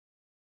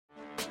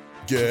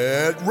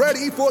Get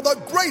ready for the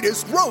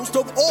greatest roast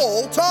of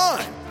all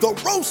time, the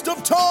Roast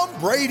of Tom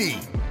Brady,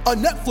 a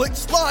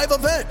Netflix live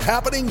event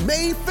happening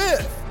May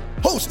 5th.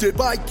 Hosted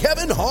by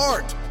Kevin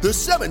Hart, the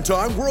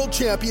 7-time world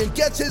champion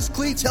gets his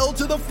cleats held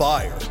to the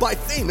fire by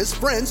famous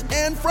friends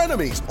and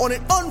frenemies on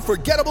an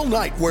unforgettable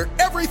night where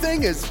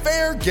everything is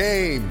fair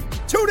game.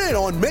 Tune in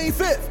on May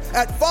 5th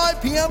at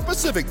 5 p.m.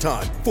 Pacific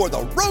time for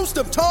the Roast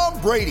of Tom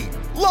Brady,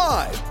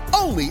 live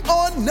only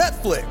on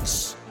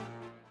Netflix.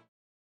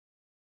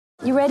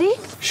 You ready?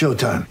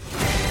 Showtime.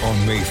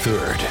 On May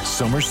 3rd,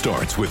 summer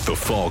starts with The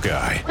Fall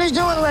Guy. Let's do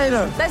it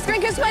later. Let's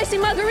drink a spicy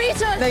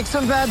margarita. Make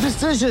some bad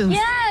decisions.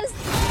 Yes!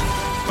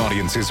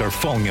 Audiences are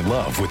falling in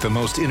love with the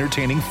most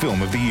entertaining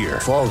film of the year.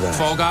 Fall Guy.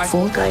 Fall Guy?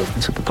 Fall Guy.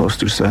 That's what the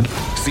poster said.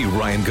 See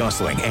Ryan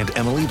Gosling and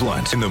Emily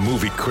Blunt in the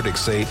movie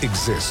critics say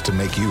exists to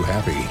make you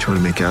happy. Trying to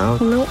make it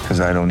out? Nope. Because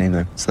I don't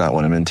either. It's not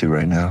what I'm into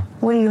right now.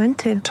 What are you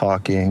into?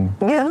 Talking.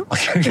 Yeah.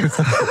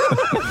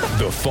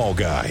 The Fall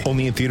Guy.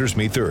 Only in theaters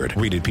May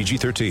 3rd. Rated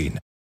PG-13.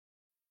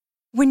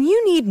 When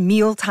you need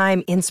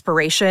mealtime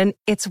inspiration,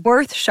 it's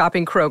worth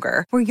shopping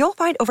Kroger, where you'll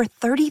find over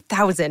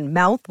 30,000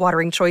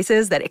 mouth-watering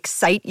choices that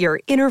excite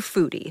your inner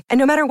foodie. And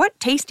no matter what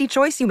tasty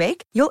choice you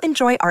make, you'll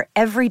enjoy our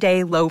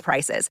everyday low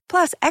prices,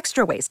 plus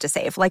extra ways to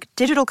save, like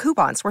digital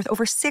coupons worth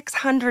over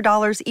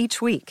 $600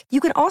 each week. You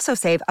can also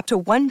save up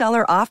to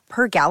 $1 off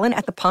per gallon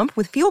at the pump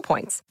with fuel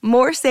points.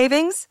 More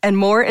savings and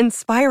more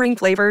inspiring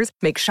flavors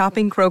make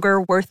shopping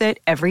Kroger worth it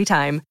every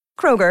time.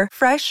 Kroger,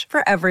 fresh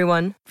for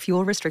everyone.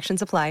 Fuel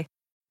restrictions apply.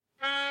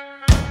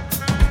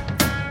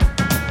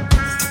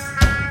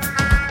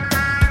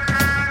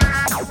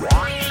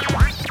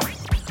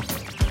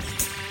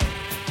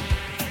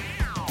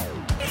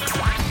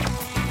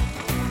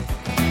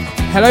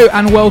 Hello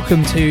and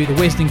welcome to the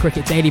Wisden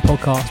Cricket Daily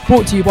Podcast,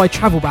 brought to you by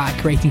Travelbag,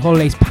 creating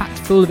holidays packed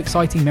full of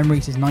exciting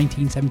memories since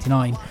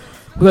 1979.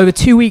 With over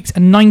 2 weeks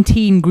and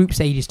 19 group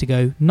stages to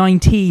go,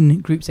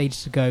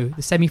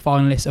 the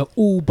semi-finalists are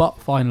all but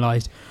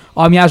finalised.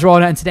 I'm Yaz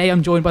Rana, and today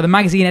I'm joined by the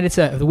magazine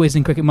editor of the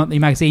Wisden Cricket Monthly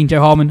magazine,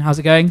 Joe Harmon. How's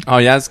it going? Oh,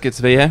 Yaz, good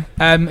to be here.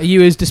 Are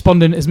you as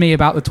despondent as me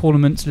about the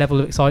tournament's level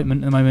of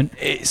excitement at the moment?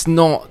 It's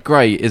not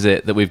great, is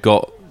it, that we've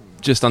got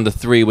just under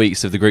 3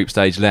 weeks of the group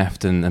stage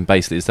left and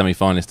basically the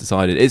semi-finalists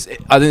decided.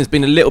 I think it's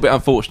been a little bit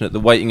unfortunate,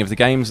 the waiting of the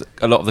games.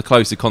 A lot of the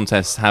closer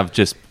contests have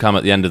just come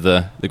at the end of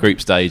the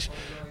group stage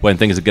when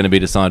things are going to be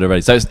decided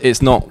already. So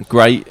it's not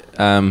great,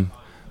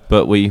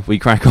 but we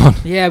crack on.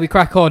 Yeah, we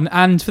crack on.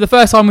 And for the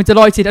first time, we're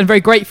delighted and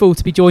very grateful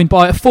to be joined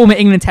by a former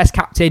England Test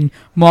captain,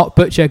 Mark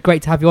Butcher.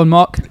 Great to have you on,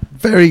 Mark.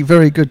 Very,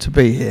 very good to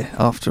be here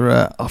after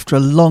a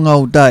long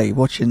old day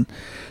watching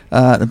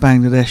the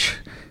Bangladesh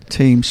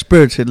team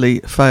spiritedly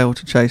fail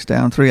to chase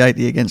down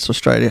 380 against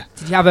Australia.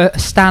 Did you have a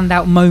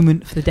standout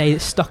moment for the day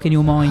that's stuck in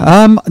your mind?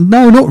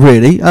 No, not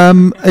really.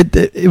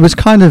 It was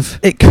kind of,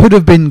 it could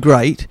have been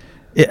great.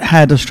 It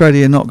had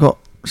Australia not got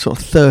sort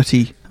of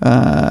 30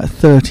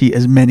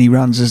 as many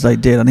runs as they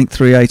did. I think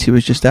 380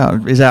 was just out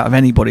of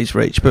anybody's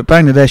reach. But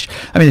Bangladesh,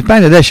 if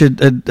Bangladesh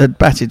had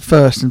batted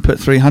first and put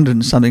 300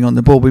 and something on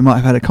the board, we might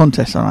have had a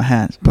contest on our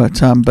hands. But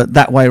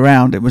that way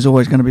round, it was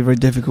always going to be very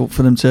difficult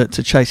for them to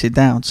chase it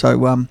down. So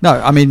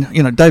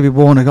David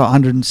Warner got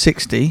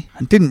 160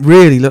 and didn't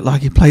really look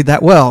like he played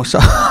that well. So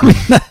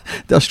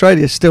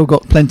Australia's still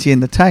got plenty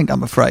in the tank,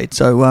 I'm afraid.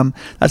 So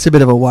that's a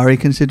bit of a worry,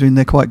 considering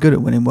they're quite good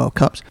at winning World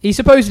Cups. He's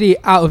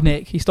supposedly out of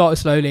nick. He started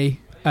slowly.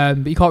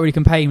 But you can't really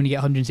complain when you get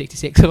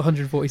 166 or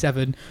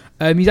 147.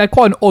 He's had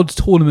quite an odd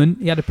tournament.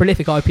 He had a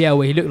prolific IPL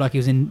where he looked like he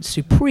was in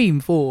supreme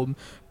form.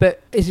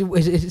 But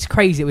it's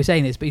crazy that we're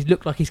saying this, but he's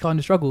looked like he's kind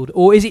of struggled.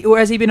 Or has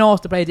he been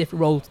asked to play a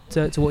different role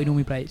to what he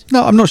normally plays?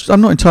 No, I'm not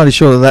entirely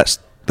sure that's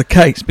the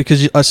case,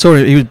 because I saw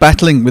he was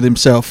battling with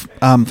himself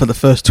for the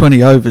first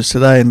 20 overs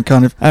today, and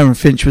kind of Aaron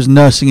Finch was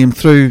nursing him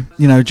through,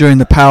 during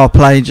the power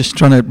play, just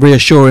trying to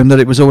reassure him that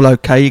it was all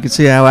okay. You could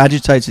see how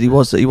agitated he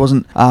was, that he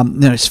wasn't,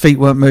 his feet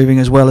weren't moving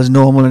as well as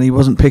normal, and he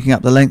wasn't picking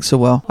up the length so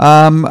well.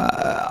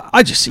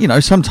 I just,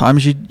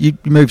 sometimes you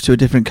move to a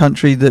different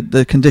country,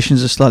 the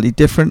conditions are slightly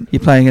different. You're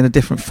playing in a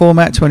different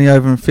format, 20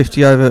 over and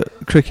 50 over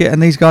cricket,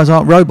 and these guys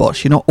aren't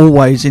robots. You're not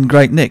always in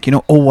great nick. You're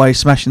not always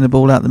smashing the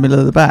ball out the middle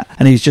of the bat.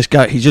 And he's just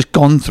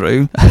gone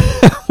through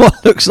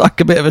what looks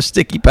like a bit of a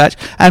sticky patch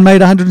and made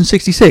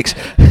 166.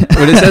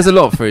 Well, it says a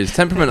lot for his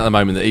temperament at the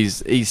moment that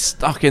he's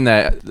stuck in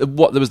there. There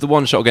was the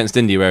one shot against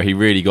India where he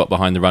really got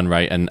behind the run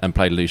rate and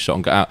played a loose shot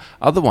and got out.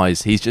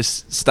 Otherwise, he's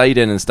just stayed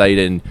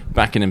in,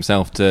 backing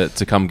himself to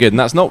come good. And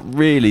that's not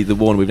really the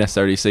Warner we've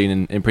necessarily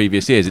seen in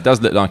previous years. It does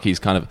look like he's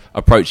kind of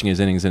approaching his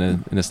innings in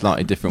a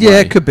slightly different way. Yeah,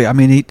 it could be.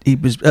 He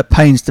was at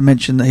pains to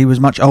mention that he was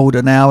much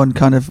older now, and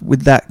kind of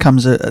with that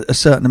comes a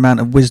certain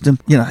amount of wisdom.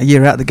 A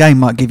year out of the game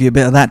might give you a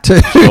bit of that too.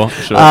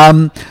 Sure.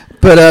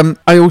 But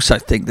I also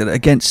think that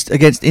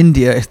against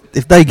India,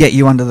 if they get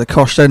you under the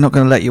cosh, they're not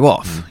going to let you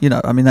off. You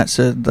know, I mean, that's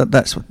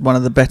one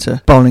of the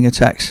better bowling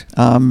attacks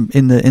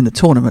in the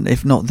tournament,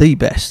 if not the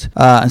best.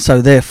 And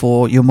so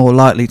therefore, you're more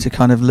likely to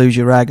kind of lose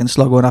your rag and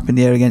slog one up in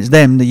the air against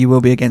them than you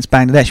will be against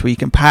Bangladesh, where you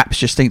can perhaps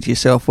just think to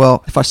yourself,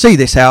 well, if I see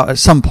this out at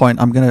some point,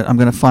 I'm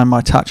gonna find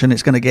my touch, and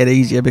it's going to get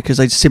easier because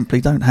they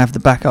simply don't have the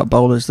backup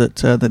bowlers that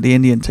the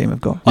Indian team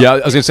have got. Yeah,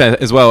 I was going to say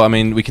as well. I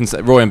mean, we can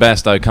say Roy and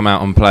Bairstow come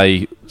out and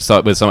play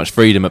with so much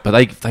freedom, but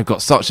they've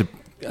got such an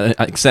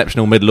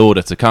exceptional middle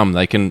order to come.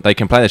 They can play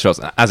their shots.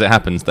 As it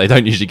happens, they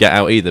don't usually get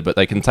out either, but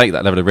they can take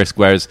that level of risk.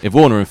 Whereas if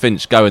Warner and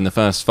Finch go in the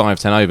first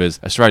 5-10 overs,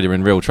 Australia are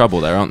in real trouble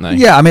there, aren't they?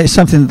 Yeah, I mean, it's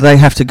something that they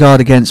have to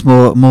guard against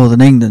more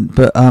than England.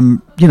 But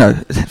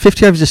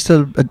 50 overs is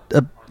still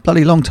a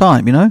bloody long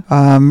time,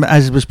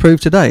 as was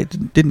proved today.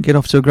 It didn't get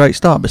off to a great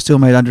start, but still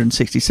made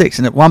 166.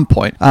 And at one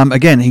point,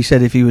 again, he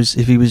said if he was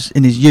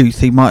in his youth,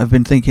 he might have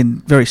been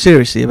thinking very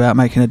seriously about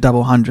making a double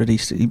 100.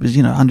 He was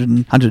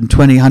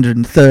 120,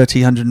 130,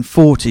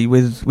 140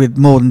 with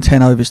more than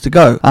 10 overs to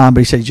go. But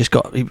he said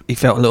he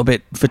felt a little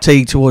bit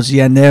fatigued towards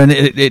the end there, and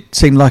it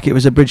seemed like it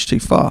was a bridge too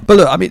far. But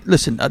look, I mean,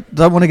 listen, I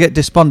don't want to get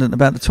despondent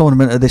about the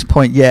tournament at this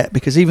point yet,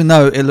 because even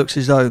though it looks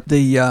as though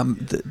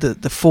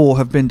the four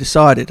have been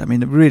decided, I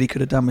mean, it really could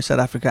have done with South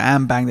Africa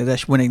and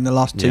Bangladesh winning the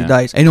last 2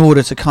 days in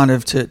order to kind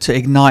of to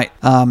ignite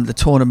the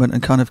tournament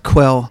and kind of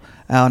quell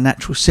our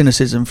natural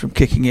cynicism from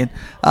kicking in.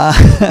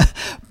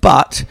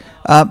 But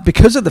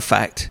because of the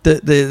fact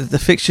that the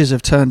fixtures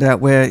have turned out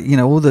where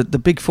all the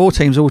big four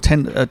teams all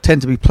tend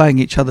to be playing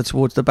each other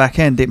towards the back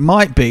end, it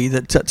might be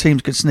that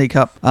teams could sneak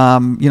up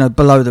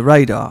below the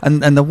radar,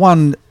 and the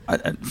one.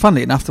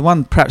 Funnily enough, the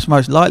one perhaps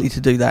most likely to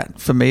do that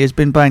for me has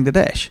been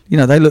Bangladesh.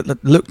 They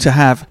look to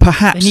have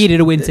perhaps they needed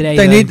a win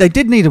today. They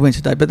did need a win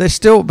today, but they're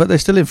still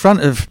in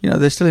front of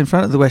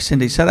the West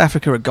Indies. South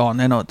Africa are gone.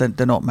 They're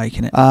not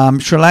making it.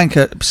 Sri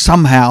Lanka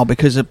somehow,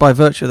 because by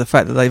virtue of the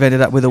fact that they've ended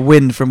up with a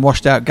win from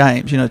washed out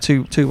games.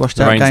 Two washed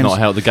out games. Not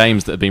helped. The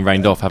games that have been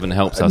rained off haven't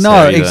helped us.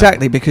 No,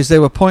 exactly, because there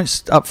were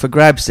points up for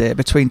grabs there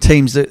between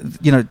teams that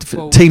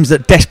teams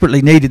that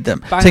desperately needed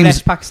them.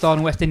 Bangladesh, Pakistan,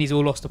 and West Indies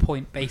all lost a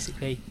point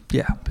basically.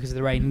 Yeah, because of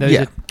the rain. Those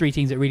are three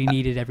teams that really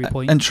needed every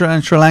point. And Sri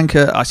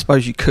Lanka, I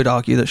suppose you could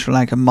argue that Sri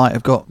Lanka might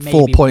have got maybe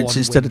 4 points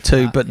instead of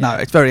 2, but no,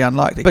 it's very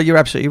unlikely. But you're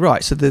absolutely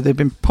right. So there have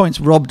been points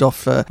robbed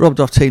off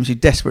teams who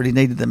desperately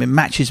needed them in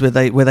matches where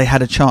they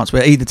had a chance,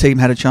 where either team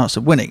had a chance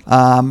of winning.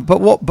 But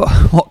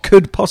what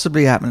could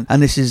possibly happen,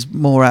 and this is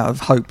more out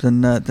of hope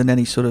than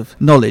any sort of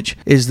knowledge,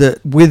 is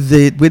that with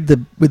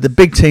the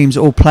big teams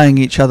all playing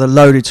each other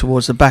loaded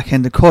towards the back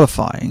end of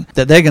qualifying,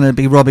 that they're going to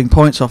be robbing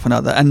points off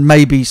another, and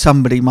maybe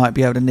somebody might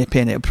be able to nip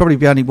in. It'll probably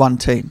be only one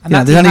team.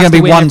 And there's only going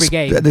to be one.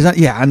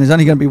 There's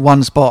only going to be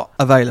one spot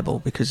available,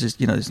 because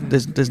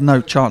there's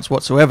no chance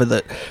whatsoever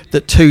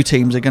that two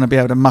teams are going to be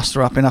able to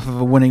muster up enough of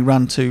a winning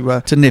run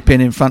to nip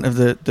in front of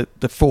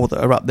the four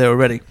that are up there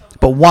already.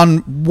 But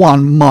one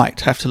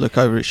might have to look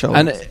over its shoulder.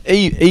 And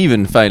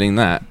even failing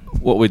that,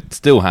 what we'd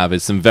still have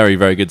is some very,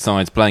 very good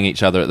sides playing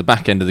each other at the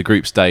back end of the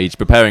group stage,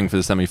 preparing for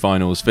the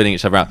semi-finals, filling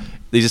each other out.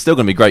 These are still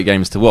going to be great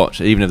games to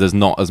watch, even if there's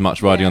not as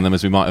much riding on them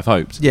as we might have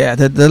hoped. Yeah,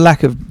 there'll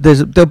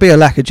be a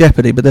lack of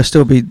jeopardy, but there'll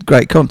still be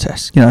great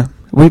contests.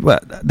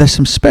 There's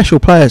some special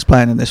players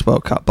playing in this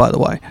World Cup, by the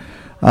way.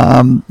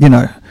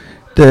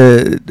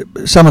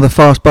 Some of the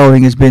fast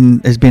bowling has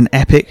been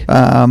epic.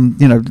 In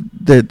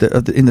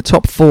the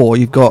top four,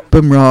 you've got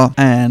Bumrah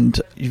and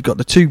you've got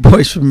the two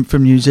boys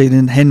from New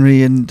Zealand,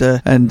 Henry and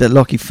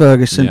Lockie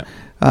Ferguson. Yeah.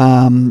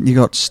 You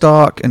got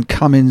Stark and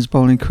Cummins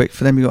bowling quick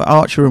for them. You got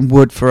Archer and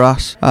Wood for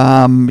us.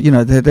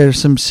 There's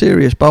some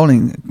serious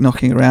bowling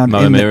knocking around.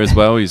 Mohamir as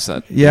well. He's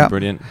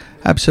brilliant.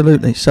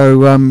 Absolutely.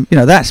 So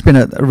that's been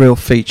a real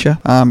feature.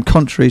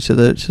 Contrary to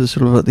the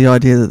sort of the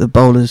idea that the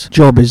bowler's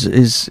job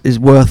is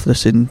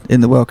worthless in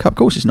the World Cup. Of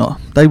course, it's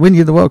not. They win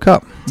you the World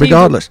Cup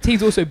regardless.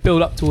 Teams also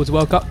build up towards the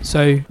World Cup.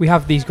 So we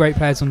have these great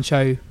players on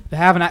show. They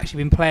haven't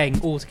actually been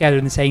playing all together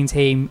in the same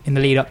team in the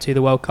lead up to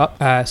the World Cup.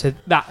 So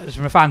that,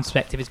 from a fan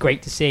perspective, is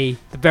great to see.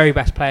 The very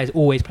best players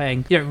always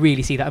playing. You don't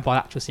really see that in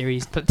bilateral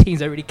series. But teams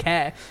don't really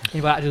care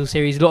in bilateral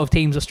series. A lot of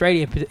teams,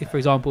 Australia, for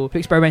example, have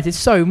experimented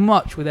so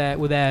much with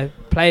their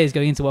players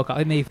going into the World Cup.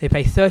 I think they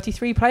play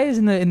 33 players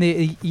in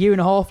the year and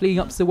a half leading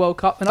up to the World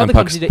Cup. And other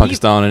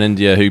Pakistan and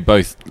India, who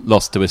both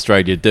lost to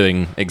Australia,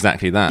 doing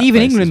exactly that.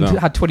 Even England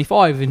had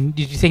 25. And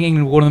did you think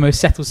England were one of the most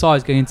settled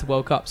sides going into the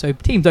World Cup? So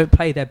teams don't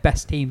play their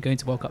best team going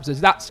to the World Cup. So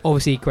that's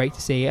obviously great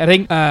to see. I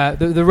think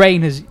the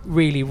rain has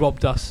really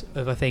robbed us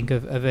of a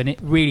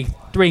really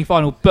thrilling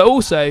final. But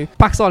also,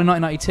 Pakistan in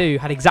 1992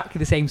 had exactly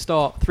the same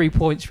start, 3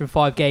 points from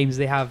 5 games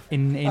they have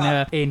in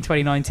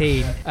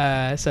 2019.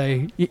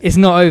 So it's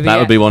not over yet. That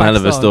would be one hell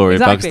of a story.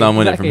 Pakistan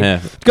win it from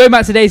here. Going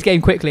back to today's game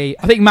quickly,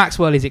 I think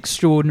Maxwell is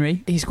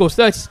extraordinary. He scores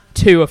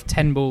 32 of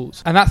 10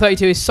 balls. And that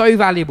 32 is so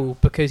valuable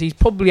because he's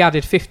probably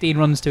added 15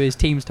 runs to his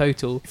team's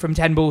total from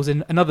 10 balls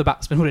than another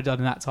batsman would have done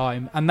in that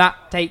time. And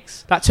that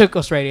took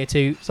Australia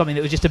to something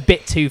that was just a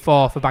bit too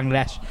far for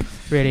Bangladesh,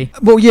 really.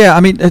 Well, yeah, I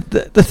mean,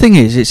 the thing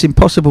is, it's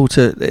impossible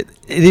to...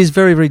 It is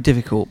very, very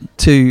difficult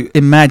to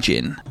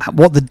imagine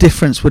what the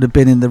difference would have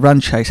been in the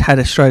run chase had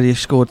Australia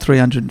scored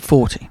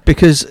 340.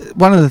 Because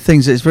one of the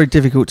things that is very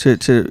difficult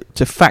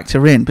to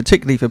factor in,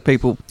 particularly for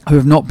people who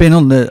have not been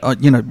on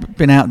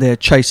been out there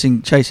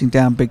chasing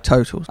down big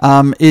totals,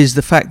 is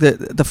the fact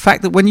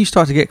that when you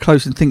start to get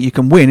close and think you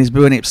can win is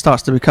when it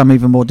starts to become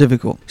even more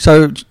difficult.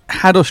 So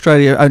had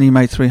Australia only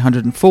made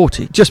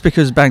 340, just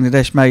because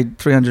Bangladesh made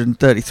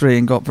 333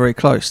 and got very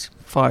close,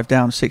 5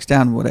 down, 6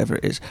 down, whatever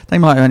it is, they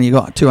might have only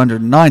got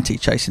 290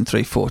 chasing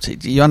 340.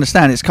 Do you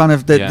understand? It's kind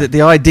of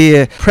the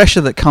idea,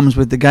 pressure that comes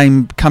with the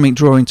game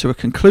drawing to a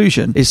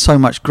conclusion is so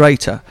much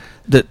greater.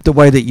 That the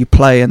way that you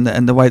play and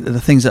the way that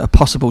the things that are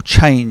possible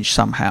change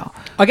somehow.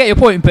 I get your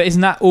point, but isn't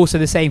that also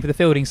the same for the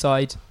fielding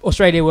side?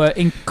 Australia were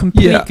in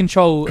complete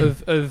control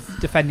of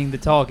defending the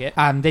target,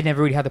 and they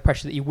never really had the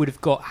pressure that you would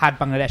have got had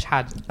Bangladesh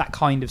had that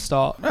kind of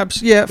start.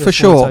 Yeah, for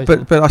sure.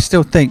 But I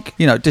still think,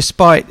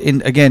 despite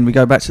again we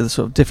go back to the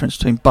sort of difference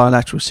between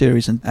bilateral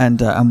series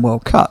and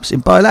World Cups.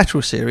 In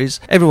bilateral series,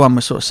 everyone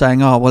was sort of saying,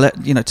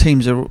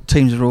 teams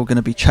are all going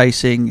to be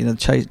chasing.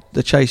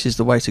 The chase is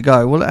the way to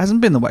go. Well, it hasn't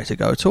been the way to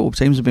go at all.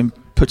 Teams have been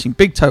putting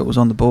big totals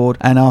on the board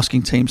and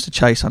asking teams to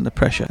chase under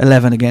pressure,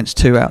 11 against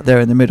 2 out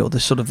there in the middle, the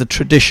sort of the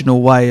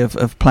traditional way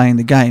of playing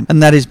the game.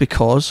 And that is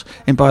because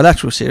in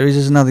bilateral series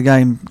there's another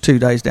game 2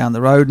 days down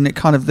the road, and it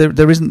kind of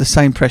there isn't the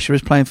same pressure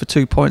as playing for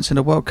 2 points in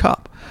a World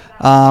Cup.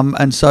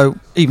 And so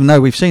even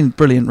though we've seen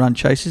brilliant run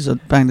chases,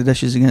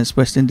 Bangladesh's against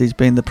West Indies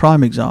being the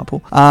prime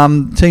example,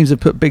 teams have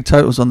put big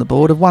totals on the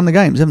board, have won the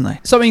games, haven't they?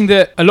 Something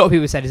that a lot of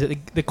people said is that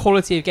the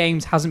quality of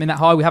games hasn't been that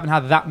high. We haven't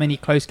had that many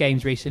close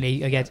games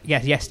recently, against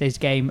yesterday's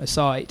game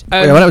aside.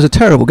 That was a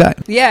terrible game.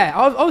 Yeah,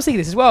 I was thinking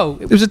this as well.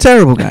 It was a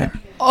terrible game.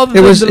 Other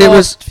than the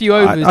last few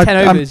overs,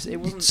 10 overs, it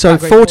wasn't so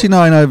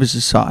 49 overs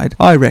aside,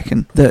 I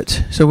reckon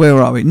that, so where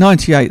are we?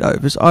 98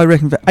 overs. I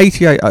reckon for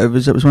 88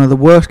 overs, it was one of the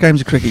worst games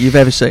of cricket you've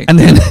ever seen. And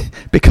then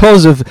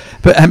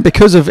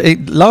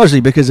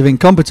largely because of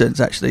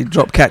incompetence, actually,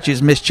 drop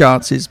catches, missed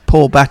chances,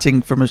 poor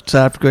batting from South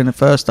Africa in the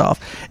first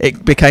half,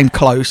 it became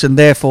close, and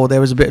therefore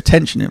there was a bit of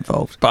tension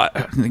involved. But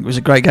I think it was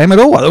a great game at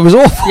all. It was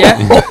awful.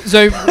 Yeah.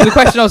 So the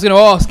question I was going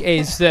to ask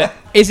is that,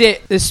 is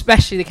it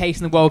especially the case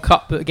in the World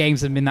Cup that the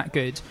games haven't been that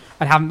good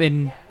and haven't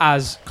been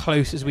as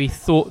close as we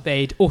thought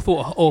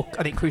or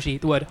I think crucially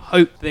the word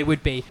hope they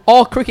would be?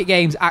 Are cricket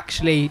games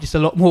actually just a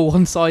lot more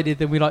one-sided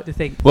than we like to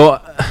think?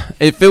 Well,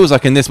 it feels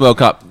like in this World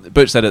Cup,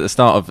 Butch said at the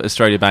start of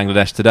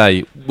Australia-Bangladesh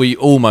today, we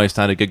almost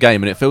had a good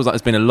game, and it feels like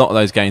there's been a lot of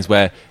those games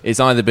where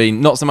it's either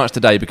been, not so much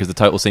today because the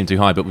total seemed too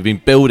high, but we've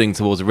been building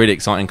towards a really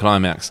exciting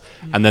climax,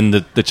 and then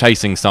the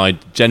chasing side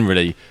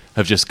generally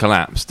have just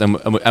collapsed,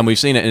 and we've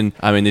seen it in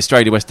the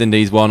Australia-West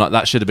Indies one.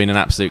 That should have been an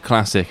absolute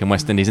classic, and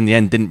West Indies in the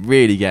end didn't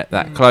really get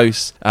that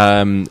close.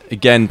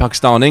 Again,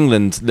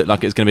 Pakistan-England looked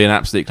like it was going to be an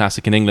absolute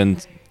classic, and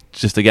England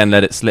just again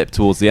let it slip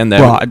towards the end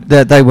there. Right,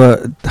 they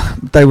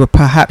were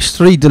perhaps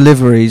 3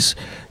 deliveries.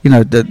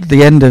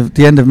 The end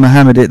of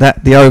Mohammed,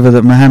 the over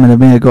that Mohammed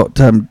Amir got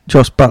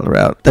Josh Buttler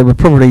out. They were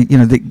probably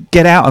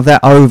get out of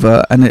that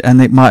over,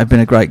 and it might have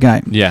been a great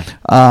game. Yeah.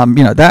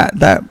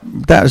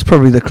 That was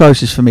probably the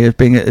closest for me as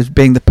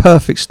being the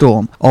perfect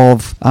storm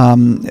of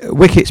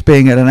wickets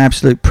being at an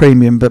absolute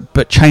premium,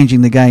 but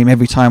changing the game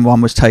every time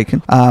one was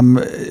taken.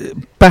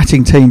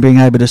 Batting team being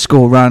able to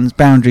score runs,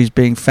 boundaries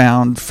being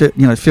found,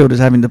 fielders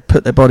having to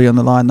put their body on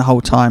the line the whole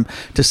time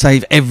to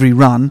save every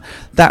run.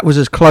 That was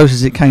as close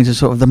as it came to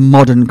sort of the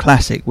modern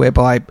classic,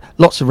 whereby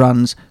lots of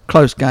runs,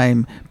 close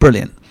game,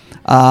 brilliant.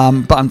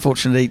 But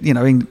unfortunately,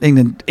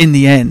 England in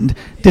the end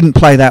didn't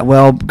play that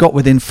well. Got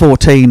within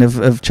 14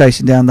 of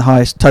chasing down the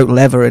highest total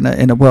ever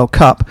in a World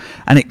Cup,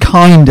 and it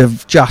kind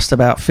of just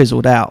about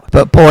fizzled out.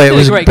 But boy, it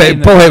was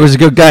a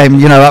good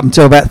game. Up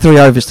until about 3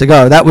 overs to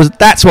go.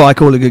 That's what I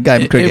call a good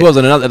game of cricket. It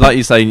wasn't another, like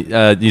you say.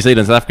 New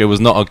Zealand South Africa was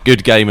not a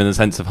good game in the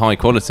sense of high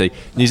quality.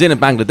 New Zealand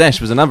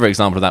Bangladesh was another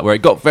example of that, where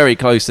it got very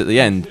close at the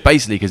end,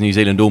 basically because New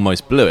Zealand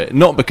almost blew it,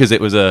 not because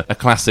it was a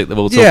classic that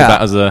we'll talk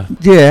about as a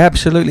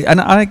absolutely. And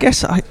I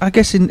guess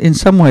in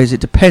some ways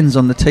it depends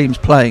on the teams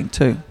playing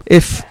too.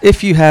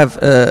 If you have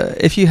an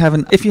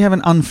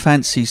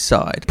unfancy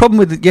side, problem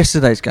with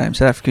yesterday's game,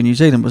 South Africa and New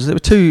Zealand, was there were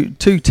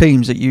two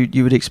teams that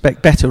you would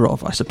expect better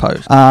of, I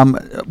suppose.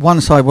 One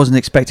side wasn't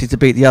expected to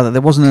beat the other.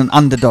 There wasn't an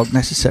underdog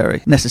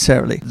necessarily.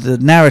 The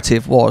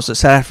narrative was that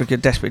South Africa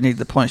desperately needed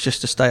the points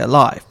just to stay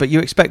alive, but you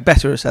expect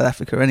better of South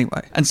Africa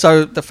anyway. And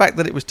so the fact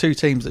that it was 2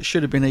 teams that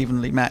should have been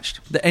evenly matched,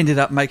 that ended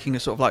up making a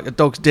sort of like a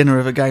dog's dinner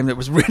of a game that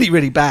was really,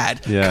 really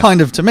bad, kind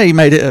of to me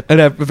made it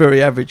a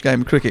very average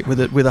game of cricket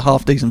with a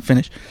half decent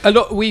finish. A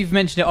lot. We've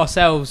mentioned it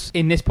ourselves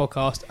in this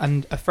podcast,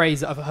 and a phrase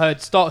that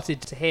I've started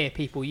to hear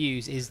people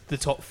use is the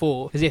top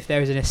four, as if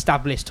there is an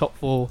established top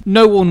four.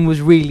 No one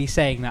was really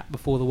saying that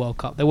before the World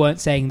Cup. They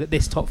weren't saying that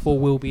this top four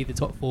will be the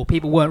top four.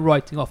 People weren't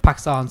writing off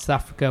Pakistan,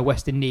 South Africa,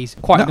 West Indies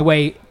quite the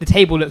way the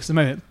table looks at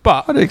the moment.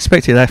 But I'd have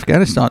expected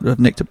Afghanistan to have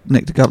nicked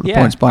a couple of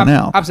points by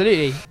now.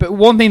 Absolutely. But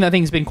one thing that I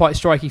think has been quite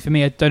striking for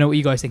me, I don't know what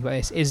you guys think about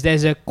this, is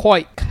there's a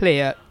quite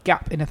clear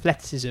gap in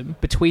athleticism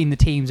between the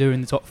teams who are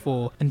in the top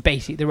four and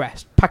basically the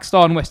rest.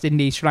 Pakistan, West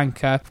Indies, Sri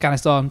Lanka,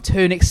 Afghanistan,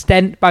 to an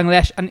extent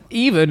Bangladesh, and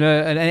even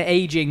an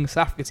ageing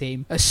South Africa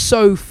team are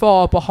so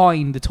far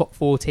behind the top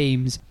four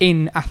teams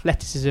in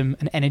athleticism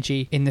and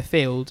energy in the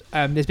field.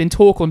 There's been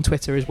talk on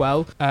Twitter as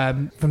well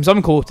from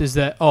some quarters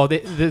that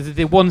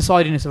the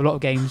one-sidedness of a lot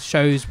of games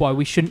shows why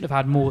we shouldn't have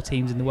had more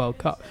teams in the World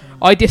Cup.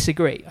 I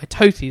disagree. I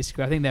totally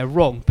disagree. I think they're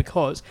wrong,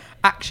 because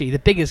actually the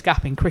biggest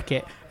gap in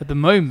cricket at the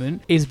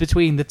moment is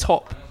between the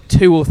top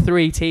 2 or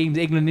 3 teams,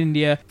 England,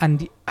 India,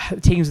 and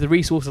teams with the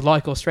resources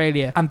like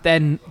Australia, and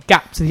then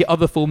gap to the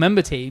other full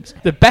member teams.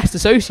 The best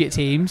associate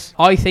teams,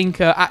 I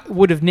think,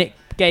 would have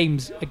nicked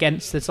games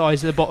against the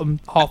size of the bottom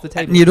half of the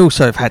table. And you'd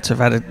also have had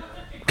a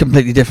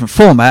completely different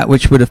format,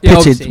 which would have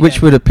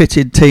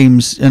pitted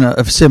teams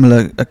of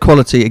similar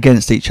quality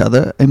against each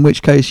other. In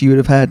which case, you would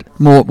have had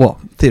more. Well,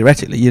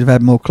 theoretically, you'd have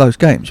had more close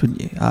games,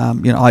 wouldn't you?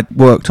 I'd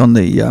worked on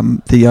the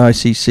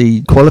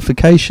ICC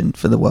qualification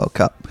for the World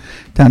Cup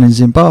down in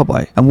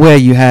Zimbabwe, and where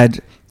you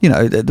had,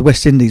 the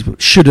West Indies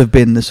should have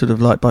been the sort of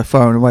like by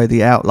far and away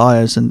the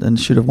outliers and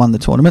should have won the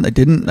tournament. They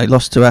didn't. They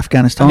lost to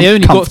Afghanistan. And they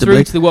only got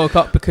through to the World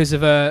Cup because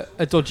of a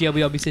dodgy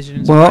LBW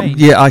decision. Well,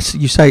 yeah,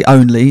 you say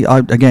only. I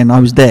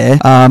was there,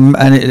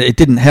 and it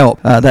didn't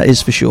help. That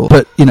is for sure.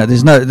 But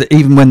there's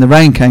even when the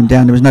rain came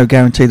down, there was no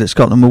guarantee that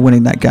Scotland were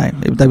winning that game.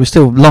 They were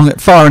still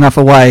far enough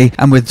away,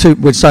 and with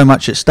so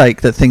much at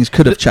stake that things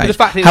could have changed. The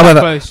fact that However,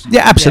 close,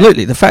 yeah,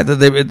 absolutely. The fact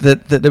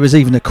that there was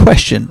even a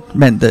question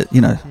meant that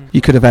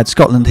you could have had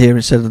Scotland here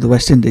instead of the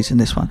West Indies in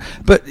this one.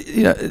 But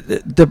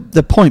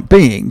the point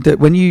being that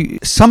when you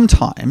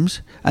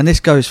sometimes, and this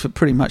goes for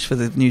pretty much for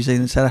the New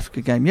Zealand South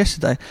Africa game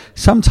yesterday,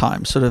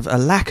 sometimes sort of a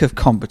lack of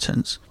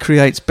competence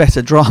creates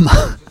better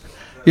drama.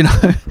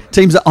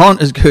 Teams that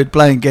aren't as good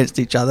playing against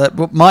each other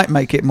might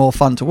make it more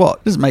fun to watch.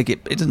 It doesn't make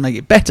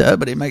it better,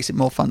 but it makes it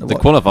more fun to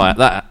watch.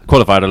 That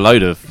qualified a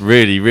load of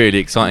really, really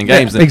exciting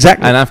games. Yeah,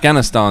 exactly. And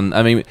Afghanistan,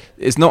 I mean,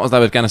 it's not as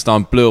though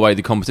Afghanistan blew away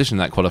the competition in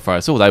that qualifier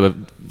at all. They were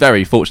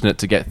very fortunate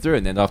to get through,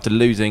 and then after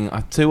losing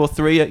 2 or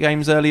 3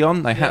 games early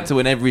on, they had to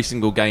win every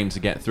single game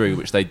to get through,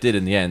 which they did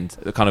in the end.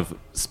 A kind of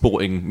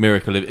sporting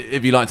miracle,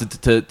 if you like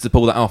to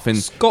pull that off.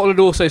 Scotland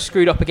also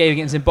screwed up a game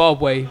against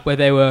Zimbabwe where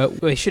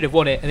they should have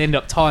won it and ended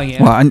up tying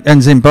it. Well,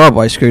 and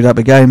Zimbabwe screwed up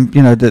a game.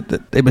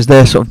 That it was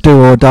their sort of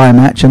do or die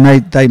match, and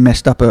they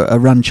messed up a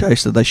run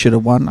chase that they should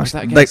have won. Was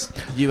that against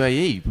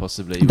UAE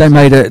possibly? They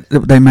made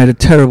a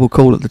terrible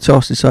call at the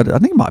toss. Decided, I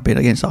think it might have been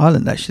against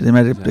Ireland actually.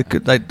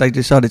 They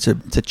decided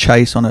to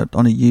chase on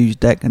a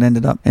used deck and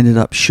ended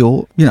up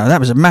short.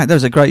 That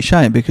was a great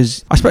shame,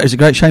 because I suppose it was a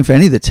great shame for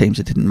any of the teams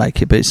that didn't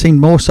make it, but it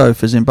seemed more so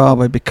for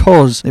Zimbabwe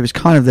because it was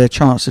kind of their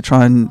chance to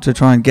try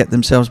and get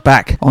themselves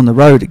back on the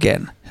road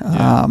again.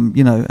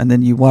 And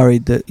then you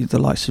worried that the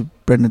likes of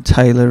Brendan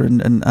Taylor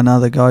and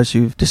other guys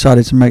who've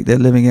decided to make their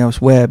living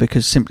elsewhere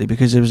because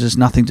there was just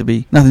nothing to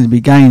be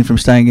gained from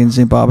staying in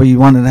Zimbabwe. You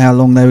wondered how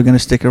long they were going to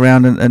stick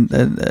around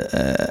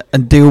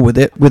and deal with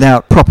it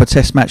without proper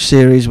Test match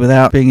series,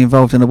 without being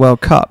involved in a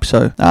World Cup.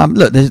 So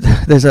look,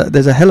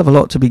 there's a hell of a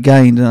lot to be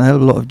gained and a hell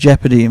of a lot of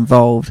jeopardy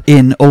involved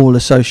in all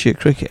associate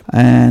cricket.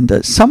 And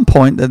at some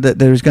point, that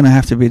there is going to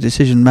have to be a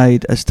decision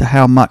made as to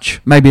how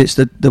much. Maybe it's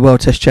the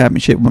World Test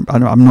Championship.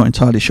 I'm not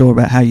entirely sure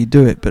about how you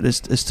do it, but as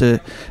to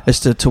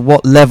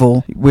what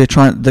level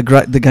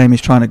the game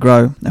is trying to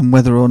grow, and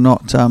whether or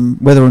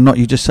not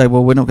you just say,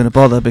 well, we're not going to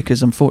bother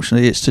because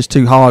unfortunately it's just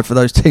too hard for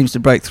those teams to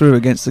break through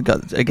against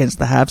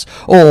the halves,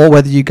 or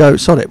whether you go,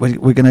 sod it,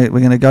 we're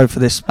going to go for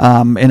this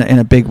in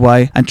a big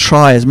way and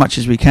try as much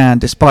as we can,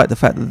 despite the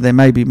fact that there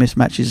may be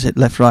mismatches hit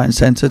left, right, and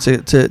centre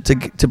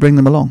to bring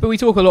them along. But we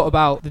talk a lot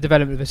about the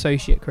development of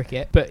associate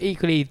cricket, but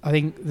equally, I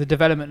think the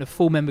development of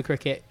full member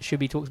cricket should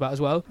be talked about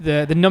as well.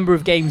 The number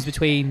of games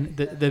between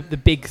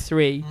the big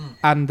three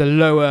and the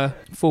lower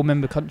full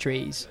member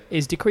countries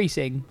is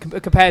decreasing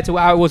compared to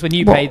how it was when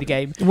you played the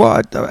game.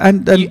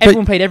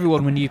 Everyone played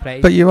everyone when you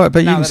played. But you're right.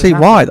 But you can see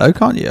why, though,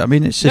 can't you? I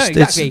mean, it's just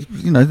exactly.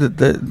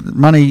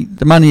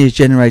 The money is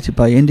generated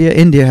by India.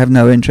 India have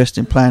no interest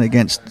in playing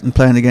against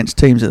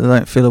teams that they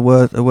don't feel are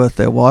worth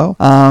their while.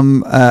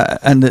 And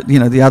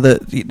the other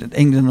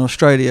England and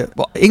Australia.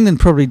 Well,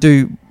 England probably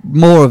do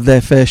more of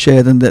their fair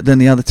share than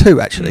the other two,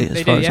 actually,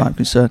 as far as I'm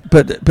concerned.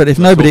 But if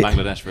nobody,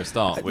 Bangladesh for a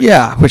start,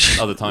 which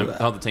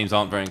other teams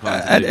aren't very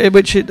inclined to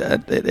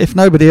do. If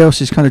nobody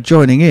else is kind of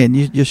joining in,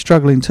 you're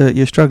struggling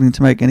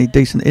to make any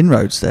decent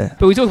inroads there.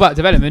 But we talk about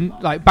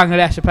development, like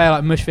Bangladesh, a player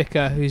like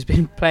Mushfiqur, who's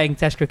been playing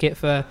Test cricket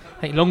for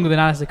I think longer than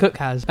Alistair Cook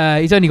has.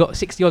 He's only got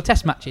 60 odd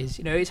Test matches.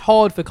 You know, it's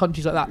hard for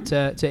countries like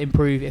that to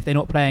improve if they're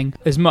not playing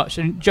as much.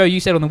 And Joe, you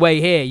said on the way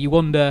here, you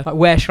wonder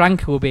where Sri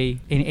Lanka will be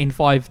in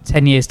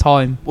 5-10 years'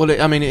 time. Well, it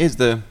is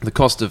the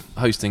cost of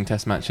hosting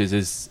Test matches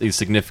is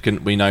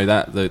significant. We know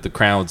that the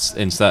crowds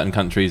in certain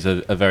countries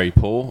are very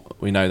poor.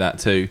 We know that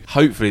too.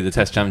 Hopefully, the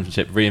Test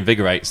Championship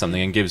reinvigorates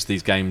something and gives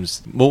these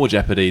games more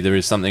jeopardy. There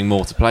is something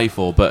more to play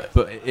for, but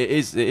it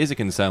is a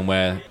concern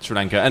where Sri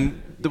Lanka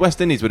and the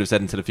West Indies would have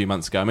said until a few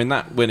months ago. I mean,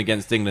 that win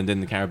against England in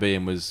the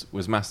Caribbean was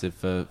massive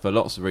for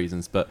lots of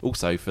reasons, but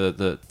also for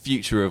the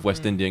future of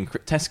West Indian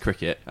Test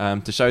cricket,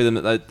 to show them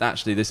that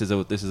actually this is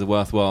a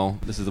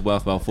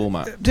worthwhile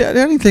format.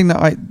 The only thing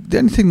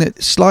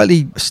that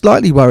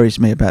slightly worries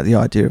me about the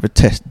idea of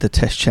the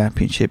Test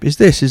Championship is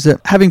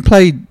that having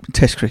played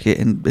Test cricket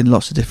in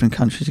lots of different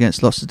countries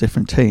against lots of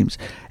different teams,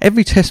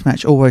 every Test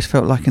match always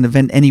felt like an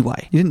event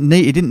anyway. It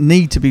didn't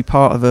need to be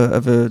part of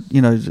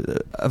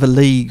a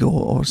league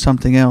or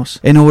something else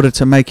in order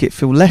to make it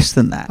feel less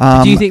than that.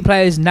 Do you think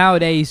players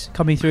nowadays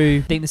coming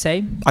through think the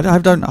same? I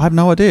have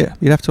no idea.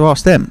 You'd have to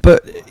ask them.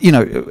 But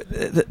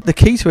the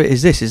key to it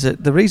is this: is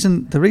that the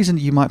reason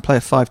you might play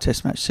a 5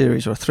 Test match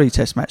series or a 3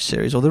 Test match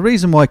series, or the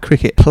reason why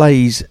cricket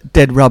plays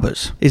dead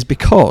rubbers, is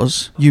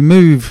because you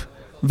move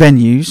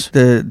venues,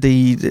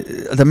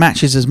 the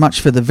match is as much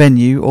for the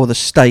venue or the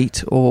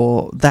state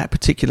or that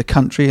particular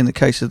country in the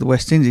case of the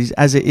West Indies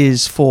as it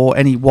is for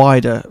any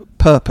wider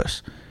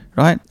purpose.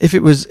 Right?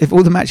 If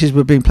all the matches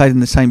were being played in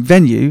the same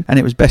venue and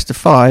it was best of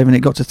 5 and it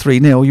got to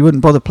 3-0, you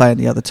wouldn't bother playing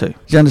the other two. Do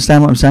you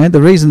understand what I'm saying?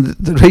 The reason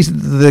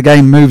the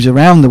game moves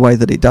around the way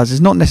that it does is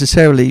not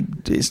necessarily,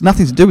 it's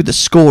nothing to do with the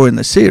score in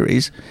the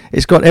series.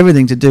 It's got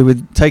everything to do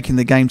with taking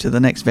the game to the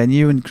next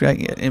venue and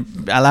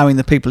allowing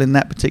the people in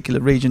that particular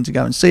region to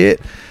go and see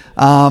it.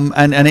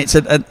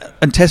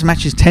 And Test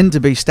matches tend to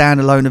be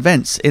standalone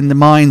events in the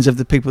minds of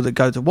the people that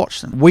go to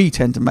watch them. We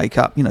tend to make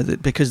up,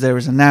 because there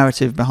is a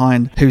narrative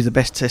behind who the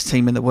best Test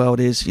team in the world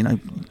is.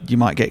 You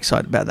might get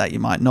excited about that, you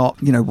might not.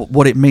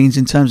 What it means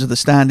in terms of the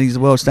standings, the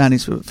world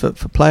standings for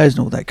players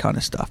and all that kind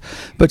of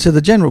stuff. But to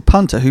the general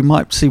punter who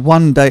might see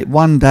one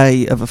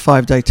day of a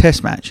 5-day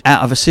Test match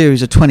out of a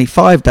series of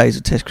 25 days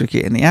of Test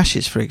cricket in the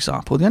Ashes, for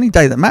example, the only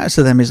day that matters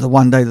to them is the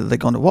one day that they're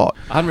going to watch.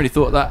 I hadn't really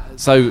thought of that.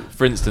 So,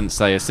 for instance,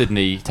 say a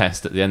Sydney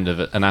Test at the end of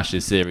an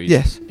Ashes series,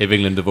 yes. If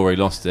England have already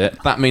lost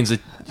it, that means a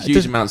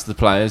huge amount to the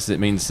players. It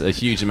means a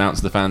huge amount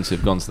to the fans who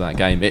have gone to that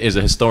game. It is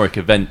a historic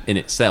event in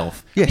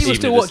itself. Yes, people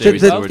still watch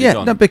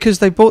it. Because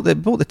they bought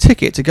the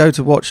ticket to go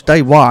to watch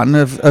day 1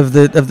 of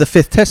the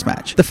 5th Test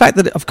match. The fact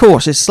that, of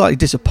course, it's slightly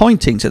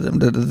disappointing to them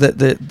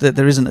that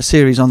there isn't a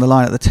series on the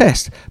line at the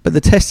Test, but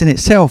the Test in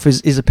itself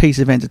is a piece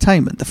of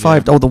entertainment.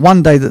 Or the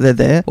one day that they're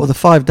there, or the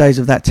 5 days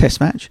of that Test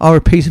match, are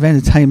a piece of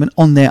entertainment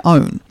on their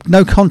own.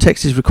 No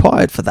context is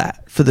required for that.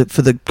 For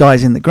the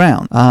guys in the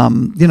ground,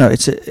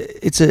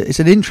 it's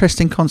an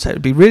interesting concept.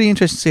 It'd be really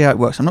interesting to see how it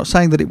works. I'm not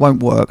saying that it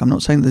won't work. I'm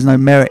not saying there's no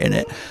merit in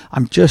it.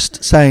 I'm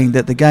just saying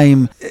that the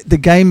game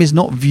is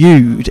not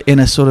viewed in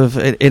a sort of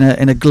in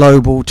a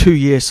global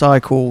 2-year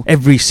cycle.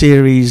 Every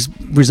series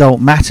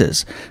result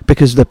matters,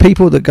 because the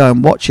people that go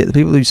and watch it, the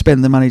people who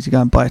spend the money to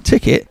go and buy a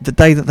ticket, the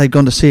day that they've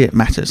gone to see it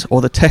matters,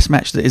 or the Test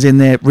match that is in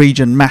their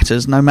region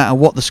matters, no matter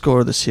what the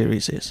score of the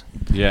series is.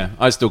 Yeah,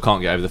 I still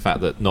can't get over the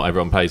fact that not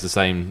everyone plays the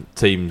same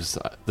teams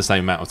the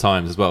same amount of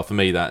times as well. For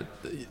me, that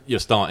you're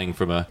starting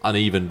from an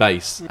uneven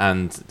base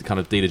and kind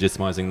of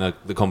delegitimising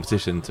the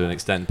competition to an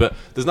extent. But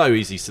there's no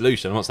easy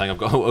solution. I'm not saying I've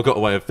got a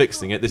way of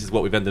fixing it. This is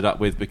what we've ended up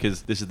with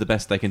because this is the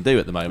best they can do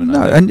at the moment.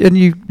 No, and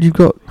you've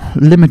got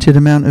limited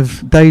amount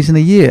of days in a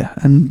year.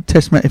 And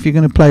Test match, if you're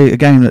going to play a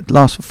game that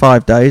lasts for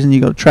 5 days and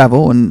you've got to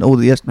travel and all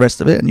the rest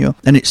of it,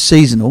 and it's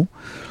seasonal,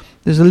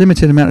 there's a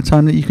limited amount of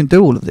time that you can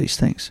do all of these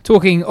things.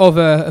 Talking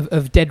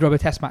of dead rubber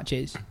Test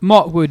matches,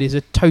 Mark Wood is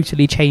a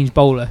totally changed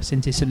bowler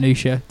since his St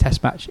Lucia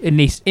Test match. At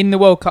least in the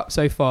World Cup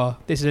so far,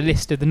 this is a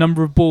list of the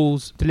number of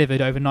balls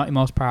delivered over 90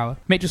 miles per hour.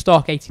 Mitchell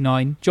Starc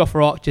 89,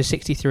 Jofra Archer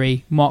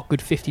 63, Mark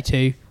Wood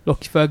 52,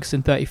 Lockie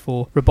Ferguson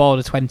 34,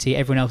 Rabada 20,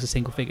 everyone else is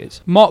single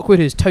figures. Mark Wood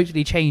has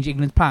totally changed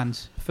England's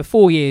plans. For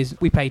 4 years,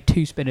 we played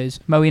 2 spinners.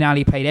 Moeen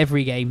Ali played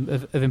every game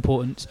of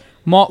importance.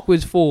 Mark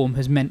Wood's form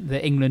has meant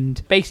that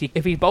England, basically,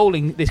 if he's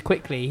bowling this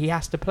quickly, he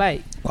has to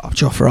play. Well,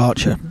 Jofra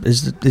Archer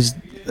is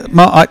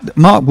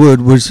Mark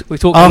Wood was. We've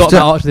talked a lot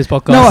about Archer this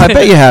podcast. No, I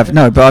bet you have.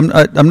 No, but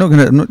I'm not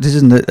going to. This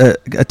isn't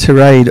a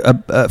tirade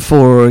for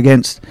or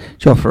against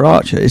Jofra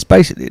Archer. It's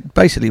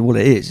basically what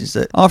it is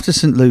that after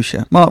St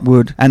Lucia, Mark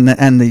Wood and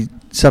the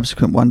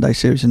subsequent one-day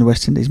series in the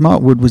West Indies,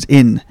 Mark Wood was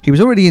in. He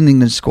was already in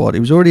England's squad. He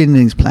was already in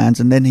England's plans,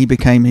 and then he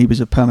was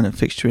a permanent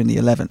fixture in the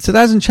 11th. So that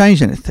hasn't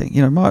changed anything.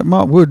 You know,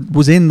 Mark Wood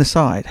was in the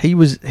side. He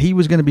was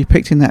going to be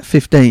picked in that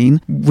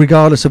 15,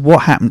 regardless of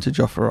what happened to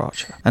Jofra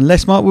Archer.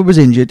 Unless Mark Wood was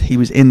injured, he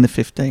was in the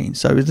 15.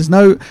 So there's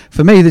no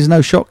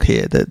shock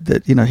here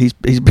that you know he's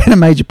been a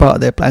major part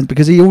of their plans,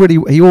 because he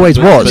always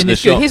was.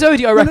 His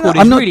ODI record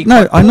is really.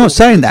 No, I'm not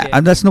saying that.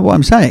 And that's not what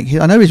I'm saying.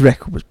 I know his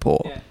record was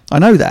poor. Yeah. I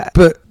know that,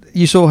 but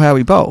you saw how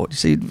he bowled. You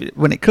see,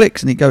 when it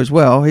clicks and he goes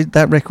well,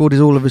 that record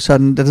is all of a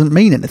sudden doesn't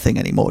mean anything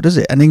anymore, does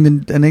it? And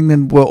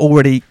England were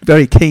already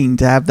very keen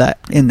to have that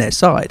in their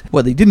side.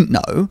 What they didn't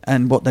know,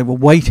 and what they were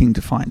waiting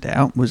to find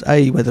out, was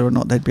whether or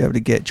not they'd be able to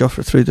get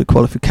Jofra through the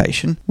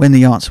qualification. When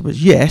the answer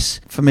was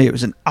yes, for me it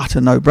was an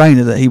utter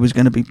no-brainer that he was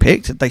going to be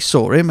picked. They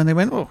saw him and they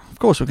went, "Oh, of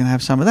course we're going to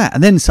have some of that."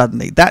 And then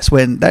suddenly, that's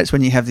when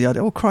you have the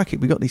idea, "Oh crikey,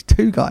 we got these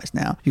two guys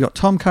now." You got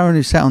Tom Curran,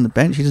 who sat on the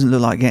bench. He doesn't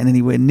look like getting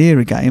anywhere near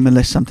a game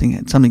unless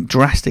something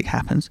drastic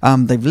happens.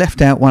 They've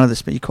left out one of the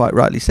spinners. You quite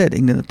rightly said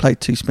England have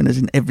played two spinners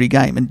in every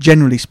game, and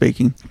generally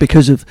speaking,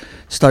 because of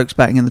Stokes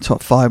batting in the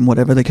top 5 and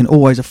whatever, they can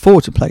always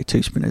afford to play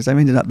two spinners. They've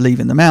ended up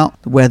leaving them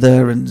out. The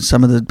weather and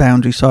some of the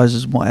boundary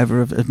sizes and whatever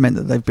have meant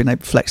that they've been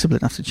flexible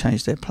enough to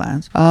change their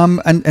plans.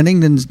 And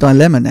England's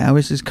dilemma now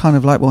is kind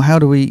of like, well, how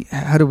do we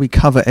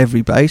cover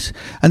every base?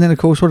 And then of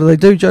course, what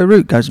do? Joe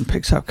Root goes and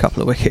picks up a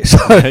couple of wickets.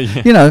 So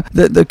you know,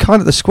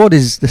 the squad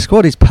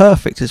is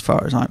perfect as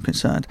far as I'm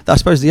concerned. I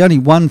suppose the only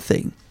one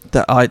thing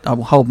that I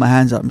will hold my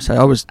hands up and say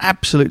I was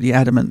absolutely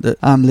adamant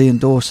that Liam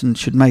Dawson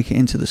should make it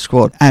into the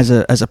squad as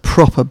a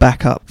proper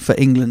backup for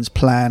England's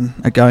plan,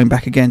 going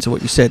back again to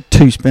what you said,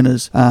 two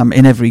spinners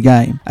in every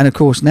game. And of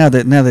course now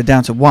they're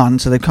down to one,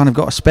 so they've kind of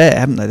got a spare,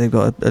 haven't they? They've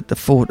got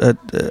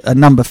a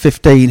number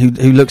 15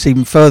 who looks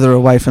even further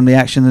away from the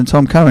action than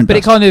Tom Curran does. But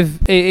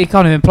it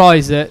kind of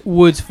implies that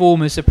Wood's form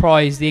has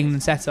surprised the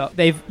England setup.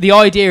 The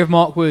idea of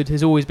Mark Wood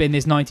has always been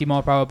this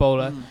 90-mile-per-hour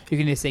bowler who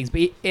can do things,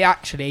 but it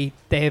actually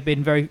they have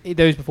been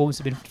those performances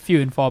have been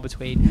few and far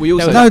between.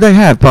 They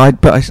have,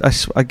 but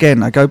I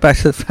go back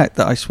to the fact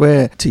that I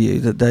swear to you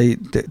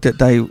that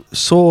they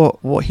saw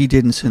what he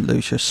did in St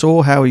Lucia,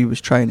 saw how he was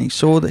training,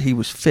 saw that he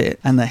was fit,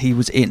 and that he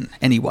was in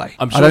anyway.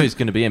 I'm sure he's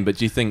going to be in, but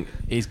do you think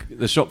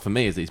the shock for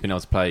me is that he's been able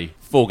to play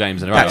 4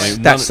 games in a row?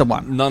 That's the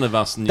one. None of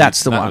us knew that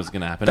was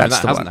going to happen. That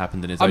hasn't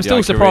happened in his I'm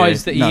still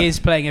surprised that he is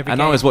playing every game.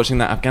 And I was watching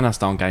that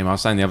Afghanistan game. I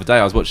was saying the other day,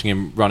 I was watching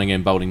him running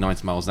in, bowling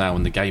 90 miles an hour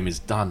when the game is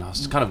done. I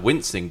was kind of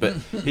wincing, but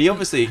he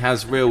obviously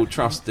has real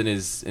trust in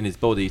his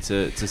body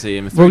to see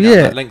him through.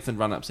 That lengthened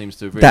run up seems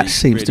to have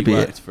really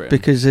worked for him,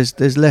 because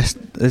there's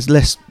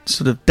less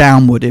sort of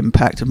downward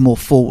impact and more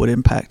forward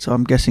impact. So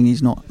I'm guessing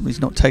he's not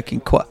taking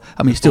quite.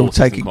 I mean, he's still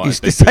taking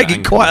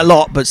quite a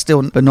lot,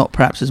 but not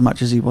perhaps as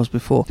much as he was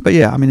before. But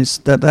yeah, I mean,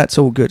 that's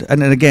all good.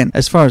 And then again,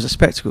 as far as the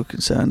spectacle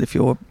concerned, if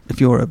you're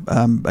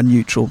a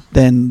neutral,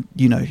 then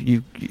you know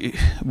you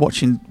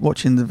watching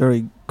the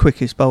very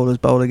quickest bowlers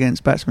bowl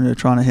against batsmen who are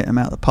trying to hit them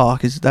out of the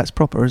park that's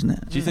proper, isn't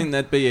it? Do you think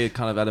there'd be a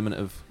kind of element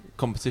of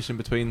competition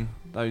between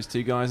those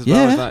two guys as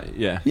well? Is that,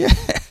 yeah.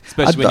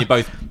 Especially when you're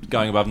both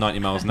going above 90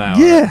 miles an hour.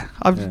 Yeah,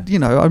 I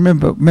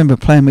remember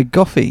playing with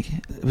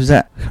Goffey.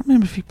 I can't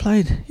remember if he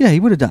played. Yeah, he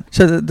would have done.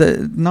 So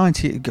the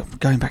 90,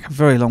 going back a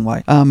very long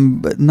way,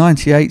 but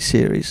 98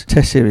 series,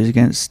 Test series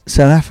against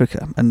South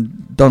Africa,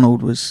 and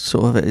Donald was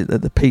sort of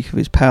at the peak of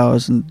his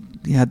powers, and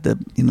he had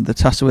the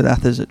tussle with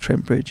Athers at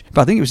Trent Bridge.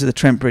 But I think it was the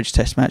Trent Bridge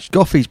Test match.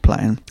 Goffey's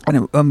playing, and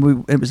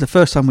it was the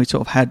first time we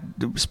sort of had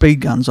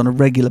speed guns on a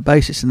regular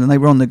basis, and then they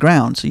were on the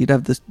ground, so you'd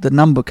have the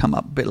number come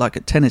up a bit like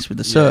at tennis with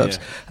the serves,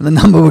 and the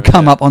number would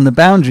come up on the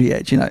boundary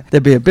edge. You know,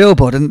 there'd be a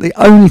billboard, and the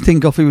only thing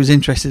Goffey was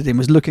interested in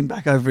was looking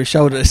back over his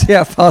shoulder to see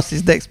how fast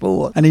his next ball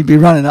was, and he'd be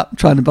running up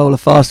trying to bowl a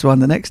faster one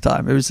the next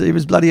time. It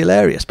was bloody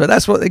hilarious, but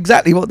that's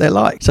exactly what they're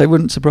like. So it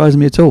wouldn't surprise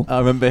me at all. I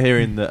remember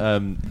hearing that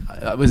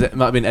it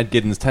might have been Ed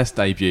Giddens' Test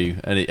debut,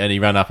 and he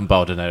ran up and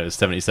bowled, it was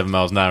 77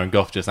 miles an hour, and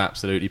Goff just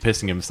absolutely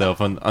pissing himself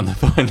on the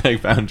fine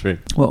leg boundary.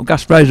 Well,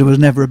 Gus Fraser was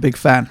never a big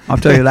fan, I'll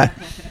tell you that.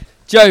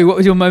 Joe, what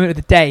was your moment of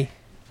the day?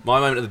 My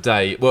moment of the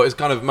day, well, it's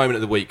kind of moment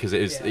of the week, because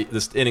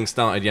the innings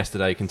started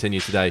yesterday,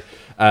 continued today,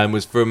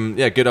 was from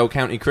good old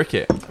county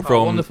cricket,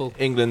 from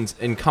England's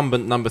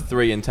incumbent number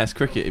 3 in Test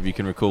cricket, if you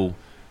can recall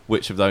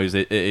which of those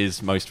it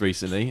is most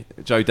recently.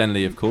 Joe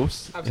Denley, of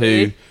course,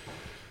 who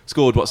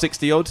scored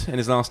 60 odd in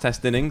his last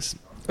Test innings.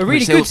 A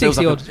really good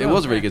 60 odd. It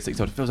was a really good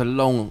 60 odd. It feels a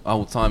long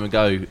old time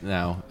ago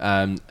now.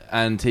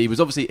 And he was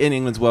obviously in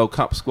England's World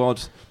Cup squad,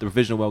 the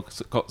provisional World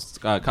Cup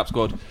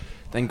squad,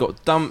 then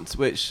got dumped,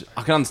 which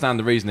I can understand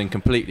the reasoning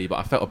completely, but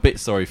I felt a bit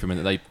sorry for him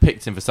that they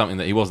picked him for something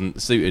that he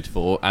wasn't suited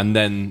for, and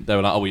then they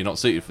were like, "Oh, well, you're not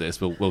suited for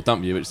this, we'll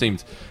dump you," which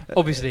seemed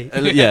obviously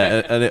a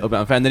little bit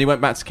unfair. And then he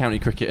went back to county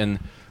cricket, and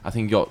I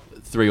think he got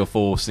 3 or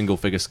 4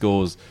 single-figure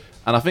scores.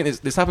 And I think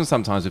this happens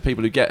sometimes with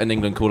people who get an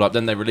England call-up,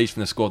 then they release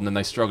from the squad, and then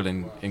they struggle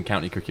in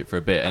county cricket for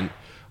a bit. And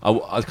I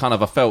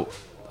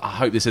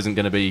hope this isn't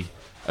going to be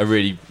a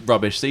really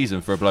rubbish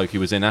season for a bloke who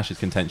was in Ashes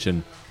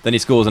contention. Then he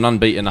scores an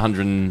unbeaten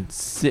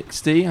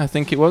 160, I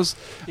think it was,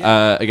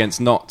 against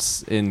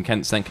Notts in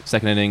Kent's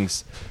second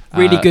innings.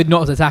 Really good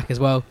Notts attack as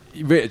well.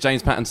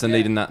 James Pattinson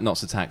leading that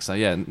Notts attack, so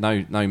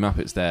no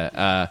muppets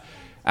there.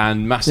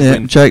 And massive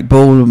win. Jake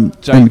Ball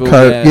and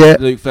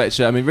Luke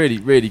Fletcher. I mean, really,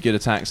 really good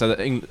attack. So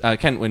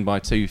Kent win by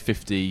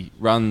 250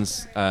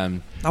 runs. I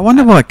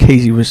wonder why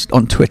Kesey was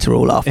on Twitter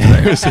all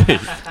afternoon.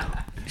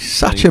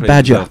 Such a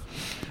badger.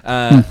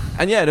 And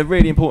a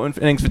really important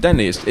innings for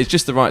Denley. It's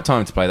just the right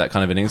time to play that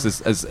kind of innings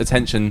as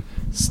attention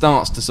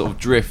starts to sort of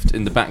drift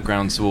in the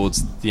background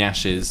towards the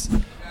Ashes.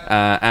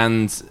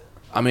 And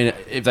I mean,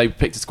 if they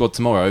picked a squad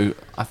tomorrow,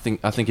 I think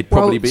he'd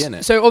probably be in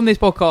it. So on this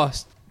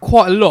podcast,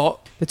 quite a lot.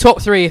 The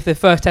top three, if the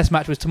first Test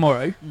match was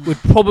tomorrow, would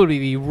probably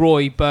be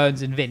Roy,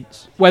 Burns, and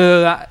Vince.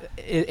 Whether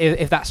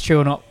if that's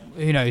true or not,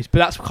 who knows? But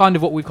that's kind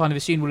of what we've kind of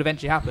assumed will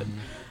eventually happen.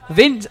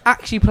 Vince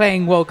actually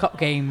playing World Cup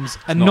games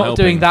and not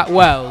doing that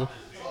well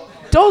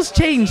does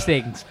change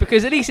things,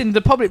 because at least in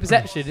the public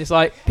perception, it's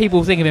like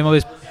people think of him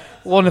as this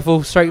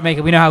wonderful stroke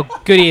maker. We know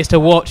how good he is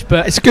to watch,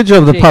 but it's a good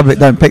job the public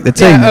don't pick the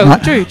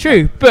team.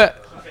 True, but.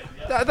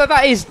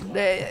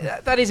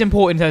 That is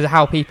important in terms of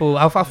how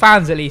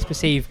fans at least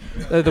perceive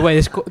the way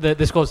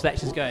the squad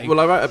selection is going. Well,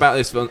 I wrote about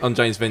this on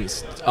James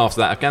Vince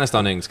after that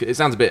Afghanistan innings. It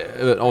sounds a bit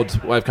of an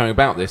odd way of coming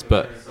about this,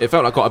 but it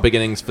felt like quite a big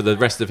innings for the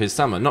rest of his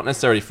summer. Not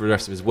necessarily for the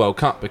rest of his World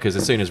Cup, because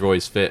as soon as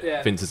Roy's fit,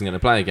 Vince isn't going to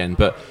play again.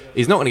 But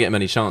he's not going to get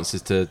many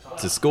chances to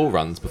score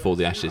runs before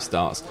the Ashes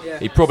starts. Yeah.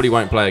 He probably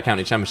won't play a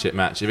county championship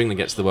match. If England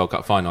gets to the World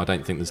Cup final, I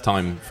don't think there's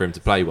time for him to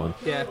play one.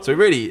 Yeah. So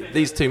really,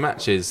 these two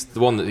matches,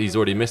 the one that he's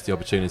already missed the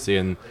opportunity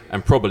and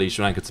probably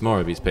Sri Lanka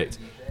tomorrow if he's picked,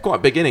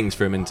 quite big innings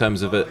for him in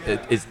terms of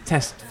his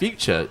Test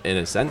future in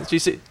a sense. Do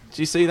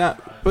you see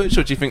that, Butch,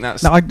 or do you think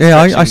that's? No,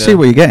 I see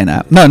what you're getting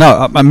at. No,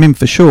 I mean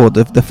for sure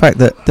the fact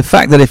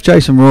that if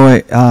Jason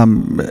Roy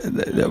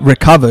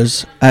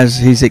recovers as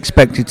he's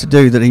expected to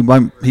do, that he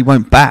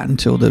won't bat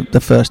until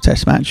the first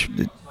Test match,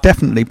 it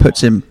definitely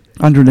puts him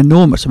under an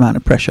enormous amount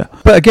of pressure.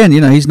 But again,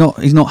 he's not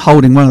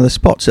holding one of the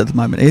spots at the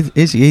moment,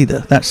 is he either?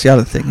 That's the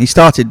other thing. He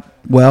started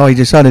well. He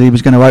decided he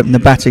was going to open the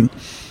batting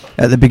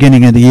at the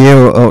beginning of the year,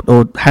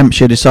 or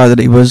Hampshire decided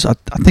he was. I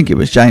think it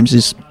was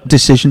James's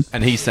decision.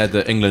 And he said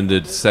that England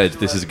had said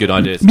this is a good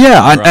idea.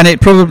 Yeah, and it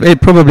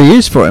probably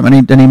is for him,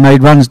 and he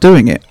made runs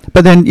doing it.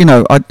 But then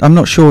I'm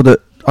not sure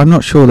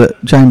that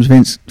James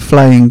Vince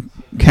flaying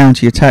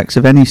county attacks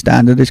of any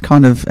standard is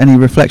kind of any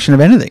reflection of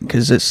anything,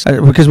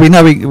 because we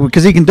know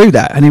he can do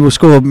that, and he will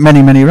score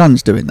many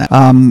runs doing that.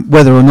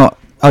 Whether or not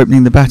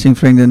opening the batting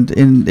for England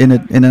in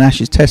an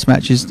Ashes Test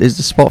match is the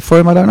spot for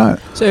him, I don't know.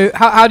 So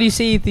how do you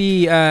see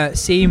the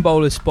seam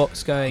bowler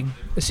spots going,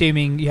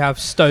 assuming you have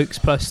Stokes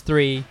plus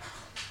 3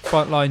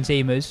 frontline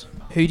seamers?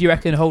 Who do you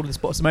reckon hold the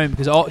spots at the moment?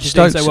 Because Archer's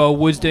doing so well,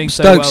 Wood's doing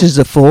so well. Stokes is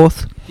the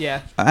fourth.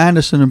 Yeah.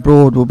 Anderson and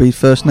Broad will be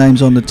first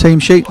names on the team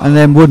sheet, and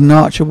then Wood and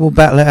Archer will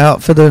battle it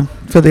out for the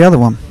other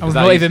one. And we've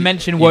not even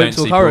mentioned Wokes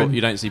or Curran.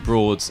 You don't see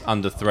Broads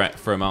under threat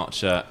from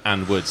Archer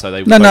and Wood, so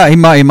they. No, he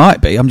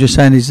might be. I'm just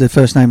saying he's the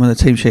first name on the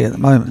team sheet at the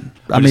moment.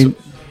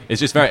 It's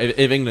just very.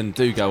 If England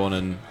do go on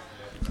and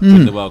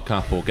win the World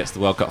Cup or gets the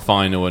World Cup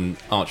final, and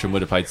Archer and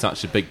Wood have played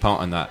such a big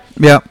part in that.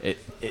 Yeah.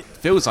 It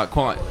feels like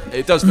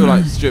it does feel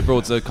like Stuart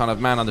Broad's a kind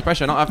of man under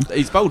pressure, and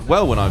he's bowled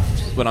well when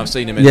I've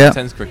seen him in the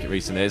Tens cricket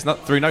recently. It's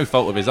not through no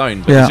fault of his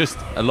own, but there's just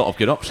a lot of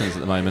good options at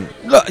the moment.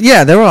 Look,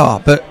 yeah, there are,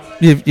 but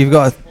you've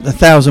got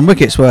 1,000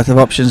 wickets worth of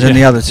options in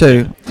the other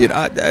two.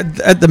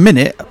 At the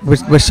minute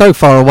we're so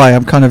far away.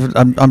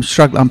 I'm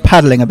struggling. I'm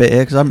paddling a bit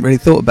here because I haven't really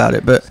thought about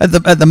it. But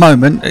at the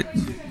moment,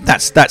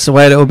 that's the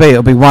way it'll be.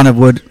 It'll be one of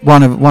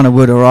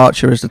Wood or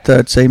Archer as the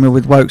third seamer,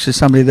 with Wokes as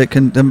somebody that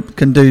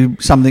can do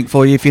something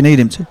for you if you need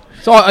him to.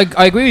 So I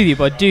agree with you,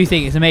 but I do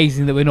think it's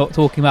amazing that we're not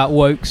talking about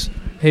Wokes,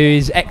 who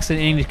is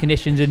excellent in English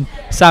conditions, and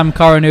Sam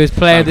Curran, who is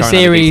player of the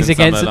series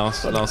against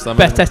last summer,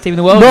 best Test team in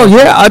the world. Well,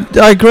 yeah,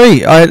 I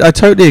agree. I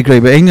totally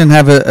agree. But England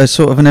have a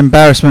sort of an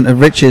embarrassment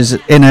of riches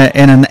in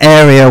an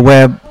area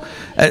where,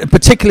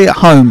 particularly at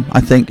home,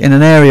 I think, in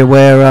an area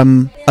where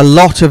a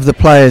lot of the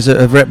players that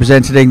have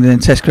represented England in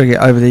Test cricket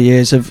over the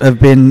years they've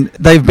been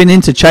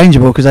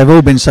interchangeable because they've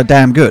all been so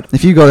damn good.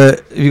 If you've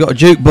got a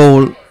Duke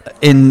ball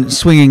in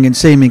swinging and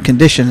seaming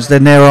conditions,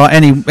 then there are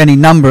any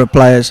number of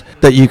players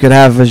that you could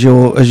have as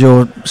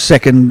your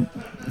second,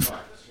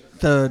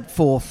 third,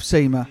 fourth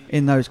seamer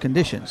in those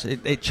conditions.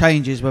 It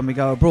changes when we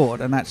go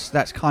abroad, and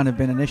that's kind of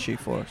been an issue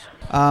for us.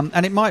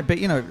 And it might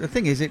be, the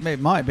thing is, it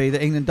might be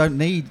that England don't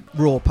need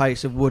raw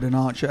pace of Wood and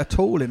Archer at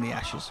all in the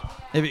Ashes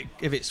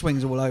if it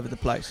swings all over the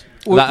place.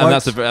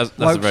 That's a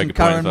very good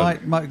point.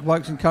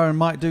 Wokes and Curran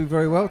might do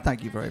very well.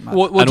 Thank you very much.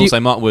 And also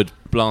Mark Wood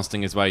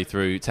blasting his way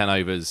through 10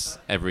 overs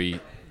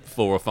every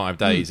 4 or 5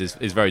 days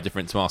is very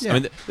different to us. Yeah. I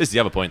mean, this is the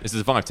other point. This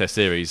is a 5-test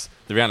series.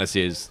 The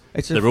reality is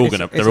they're all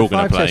going to It's a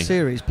play. 5-test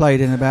series played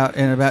in about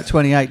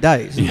 28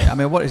 days. Isn't it? I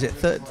mean, what is it?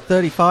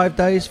 35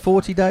 days,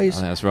 40 days? I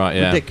think that's right.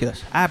 Yeah,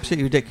 ridiculous,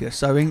 absolutely ridiculous.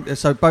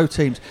 So both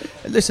teams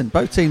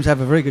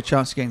have a very good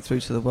chance of getting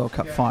through to the World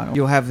Cup final.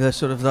 You'll have the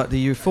sort of like the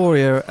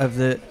euphoria of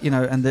the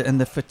and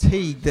the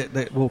fatigue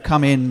that will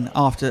come in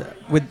after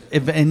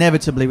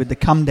inevitably with the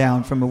come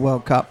down from a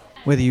World Cup.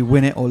 Whether you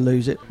win it or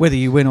lose it, whether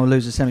you win or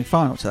lose the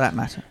semi-final, to that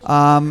matter,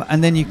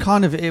 and then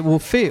it will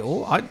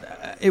feel,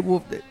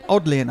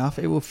 oddly enough,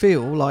 it will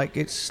feel like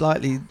it's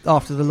slightly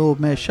after the Lord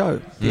Mayor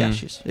show, the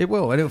Ashes. It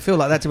will, and it will feel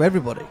like that to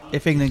everybody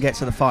if England gets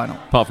to the final.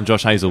 Apart from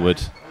Josh Hazelwood,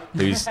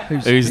 who's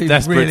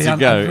desperate really to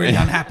go. Really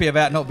unhappy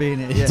about not being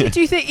here. Yeah.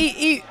 Do you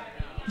think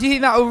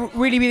that will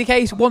really be the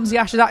case once the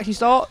Ashes actually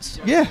starts?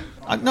 Yeah.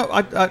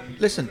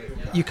 Listen,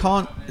 you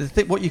can't.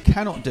 What you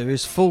cannot do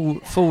is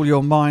fool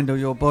your mind or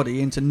your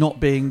body into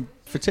not being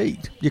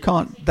fatigued. You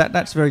can't.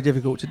 That's very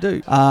difficult to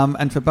do.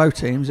 And for both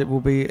teams, it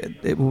will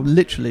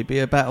literally be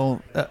a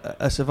battle,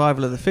 a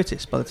survival of the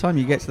fittest. By the time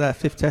you get to that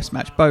 5th Test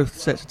match, both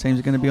sets of teams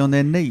are going to be on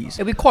their knees.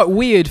 It'll be quite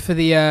weird for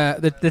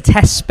the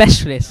Test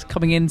specialists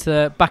coming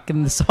back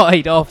in the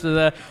side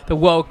after the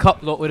World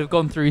Cup lot would have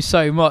gone through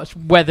so much.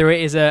 Whether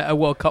it is a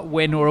World Cup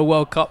win or a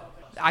World Cup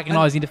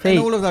agonising defeat, and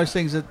all of those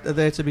things are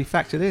there to be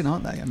factored in,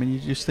 aren't they? I mean, you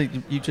just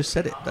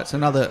said it. That's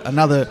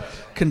another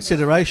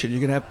consideration. You're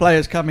going to have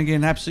players coming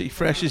in absolutely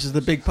fresh. This is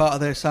the big part of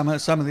their summer.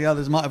 Some of the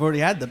others might have already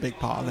had the big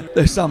part of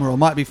their summer, or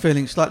might be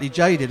feeling slightly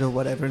jaded or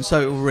whatever. And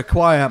so it will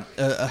require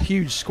a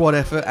huge squad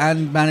effort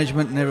and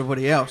management and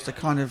everybody else to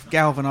kind of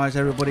galvanise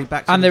everybody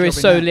back. And there is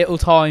so little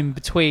time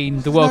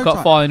between the World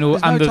Cup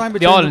final and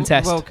the Ireland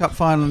Test. The World Cup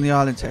final and the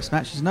Ireland Test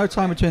match. There's no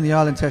time between the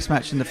Ireland Test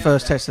match and the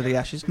first Test of the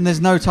Ashes, and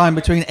there's no time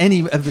between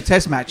any of the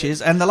Test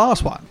matches and the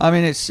last one. I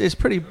mean, it's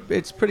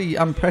pretty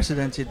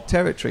unprecedented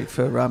territory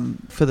for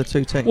the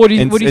two teams. What do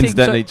you think?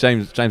 Incidentally,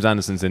 James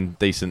Anderson's in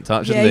decent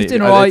touch. Yeah, isn't he's he?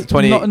 doing all right.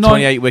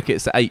 28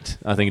 wickets to 8,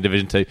 I think, in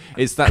Division 2.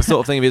 It's that sort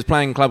of thing. If he was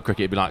playing club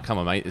cricket, he'd be like, "Come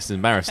on, mate, this is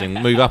embarrassing.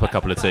 Move up a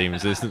couple of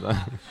teams."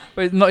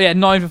 But not yet.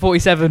 9 for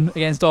 47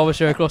 against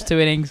Derbyshire across 2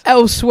 innings.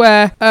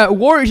 Elsewhere,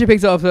 Warwickshire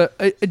picked up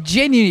a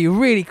genuinely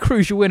really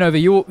crucial win over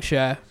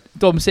Yorkshire.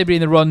 Dom Sibley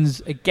in the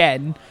runs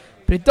again.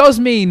 But it does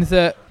mean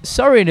that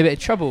Surrey are in a bit of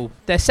trouble.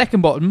 They're second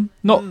bottom,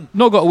 not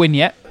got a win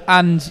yet,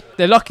 and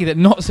they're lucky that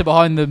Notts are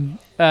behind them,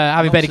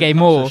 having played a game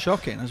more.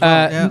 Shocking as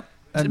well.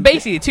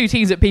 Basically, the two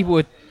teams that people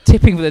were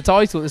tipping for the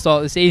title at the start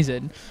of the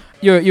season.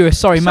 You're a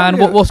sorry man.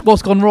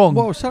 What's gone wrong?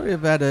 Well, Surrey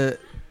have had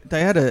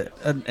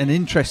an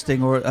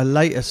interesting or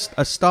a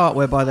start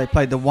whereby they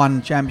played the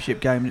one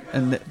championship game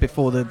and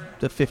before the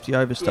 50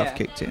 over stuff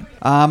kicked in,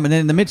 and then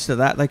in the midst of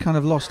that they kind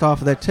of lost half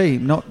of their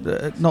team,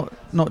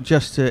 not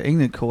just to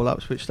England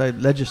call-ups which they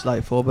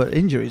legislate for, but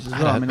injuries as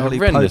well. I mean, Ollie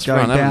Pope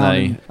going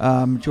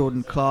down,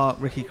 Jordan Clark,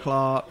 Ricky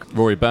Clark,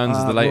 Rory Burns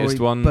is the latest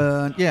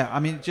one. Yeah, I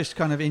mean, just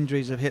kind of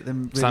injuries have hit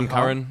them really Sam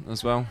hard. Curran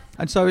as well,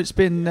 and so it's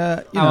been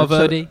a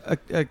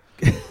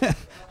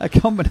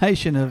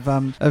combination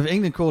of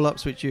England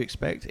call-ups which you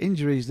expect,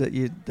 injuries that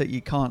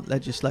you can't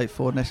legislate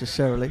for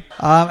necessarily,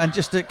 and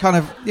just a kind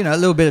of a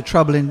little bit of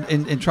trouble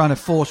in trying to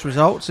force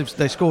results. If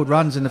they scored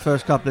runs in the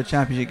first couple of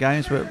championship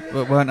games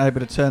but weren't able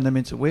to turn them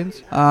into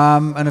wins,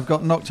 and have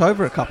got knocked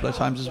over a couple of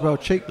times as well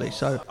cheaply.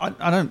 So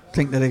I don't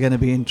think that they're going to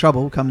be in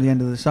trouble come the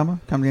end of the summer,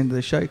 come the end of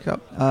the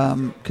Shake-Up.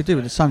 Could do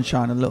with the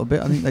sunshine a little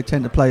bit. I think they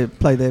tend to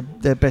play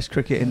their best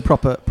cricket in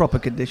proper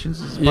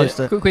conditions as opposed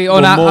to quickly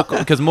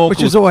because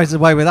which was always the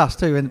way with us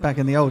too back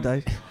in the old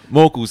days.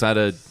 Morkel's had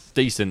a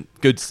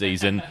good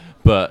season,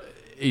 but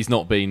he's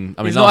not been.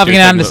 I mean, he's not having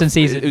an Anderson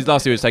season.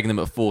 Last year he was taking them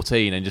at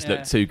 14 and just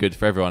looked too good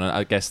for everyone. And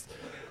I guess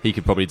he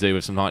could probably do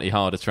with some slightly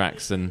harder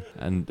tracks and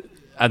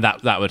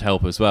that would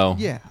help as well.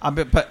 Yeah,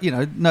 but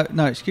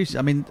no excuses.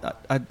 I mean,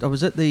 I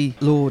was at the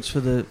Lords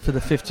for the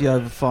 50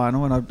 over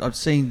final, and I've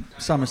seen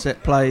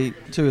Somerset play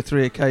 2 or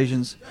 3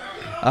 occasions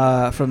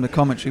from the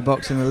commentary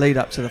box in the lead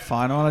up to the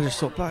final, and I just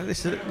thought,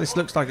 this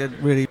looks like a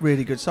really,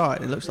 really good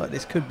side. It looks like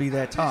this could be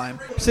their time,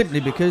 simply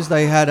because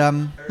they had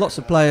lots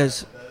of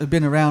players who've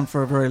been around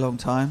for a very long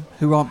time,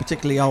 who aren't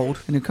particularly old,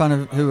 and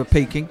who are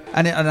peaking.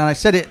 And I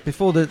said it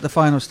before the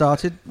final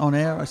started on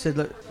air. I said,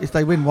 look, if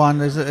they win one,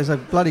 there's a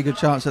bloody good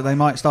chance that they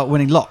might start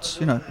winning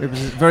lots. It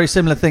was a very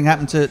similar thing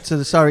happened to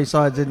the Surrey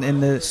sides in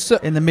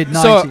the mid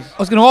 90s. So I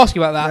was going to ask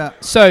you about that. Yeah.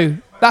 So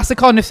that's the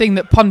kind of thing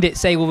that pundits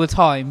say all the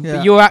time. Yeah.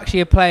 But you're actually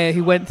a player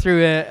who went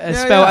through a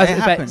spell as a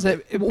vet. So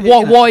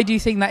why do you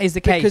think that is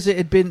the case? Because it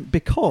had been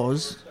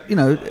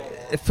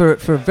for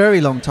a very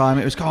long time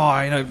it was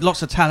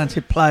lots of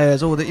talented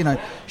players, all that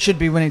should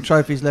be winning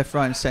trophies left,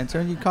 right and centre,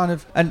 and you kind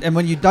of and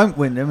when you don't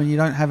win them and you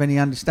don't have any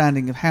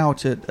understanding of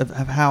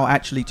how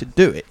actually to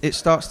do it, it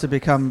starts to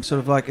become sort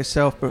of like a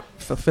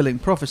self-fulfilling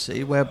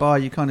prophecy whereby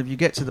you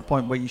get to the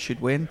point where you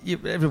should win,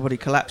 everybody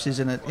collapses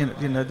and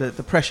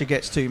the pressure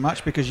gets too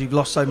much because you've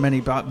lost so many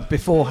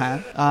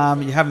beforehand,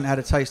 you haven't had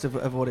a taste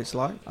of what it's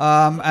like,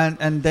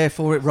 and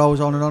therefore it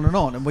rolls on and on and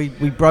on, and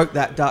we broke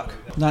that duck.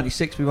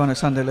 96 we won a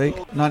Sunday League,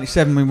 97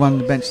 97 we won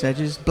the bench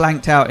edges,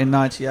 blanked out in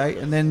 98,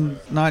 and then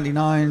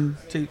 99,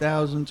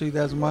 2000,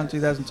 2001,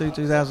 2002,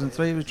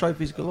 2003 it was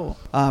trophies galore.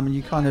 And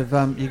you kind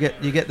of you get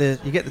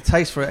the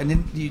taste for it, and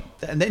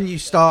then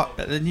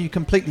you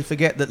completely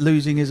forget that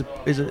losing is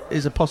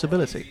a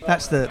possibility.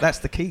 That's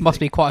the key. Must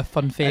thing. be quite a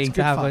fun feeling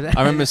to have.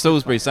 I remember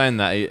Salisbury saying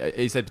that.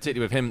 He said,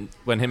 particularly with him,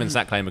 when him and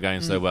Zach Lane were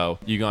going so well,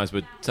 you guys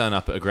would turn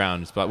up at a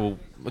ground, it's like, well,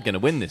 we're going to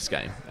win this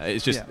game.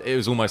 It's just, it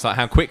was almost like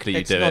how quickly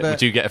you do it.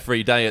 Would you get a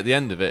free day at the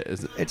end of it?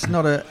 It's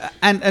not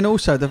and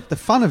also the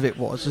fun of it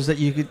was that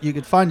you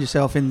could find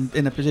yourself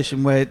in a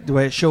position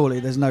where surely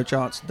there's no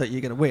chance that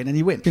you're going to win, and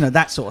you win.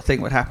 That sort of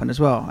thing would happen as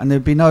well, and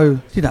there'd be no,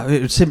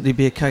 it would simply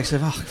be a case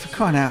of, for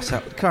crying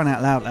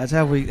out loud, lads,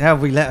 how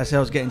have we let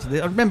ourselves get into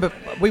this? I remember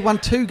we won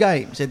 2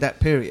 games in that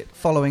period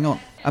following on.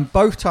 And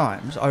both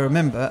times, I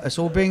remember us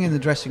all being in the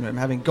dressing room,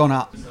 having gone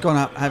up,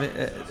 having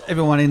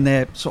everyone in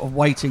there sort of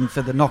waiting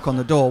for the knock on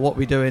the door. What are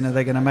we doing? Are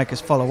they going to make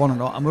us follow on or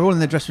not? And we're all in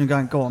the dressing room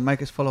going, go on,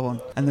 make us follow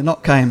on. And the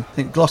knock came. I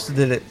think Gloucester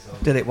did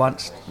it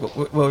once.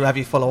 We'll have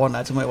you follow on,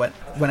 lads. And we went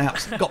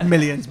out, got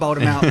millions, bowled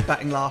them out,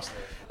 batting last.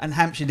 And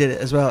Hampshire did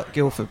it as well at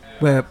Guildford,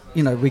 where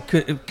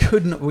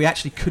we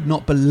actually could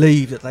not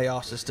believe that they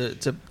asked us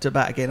to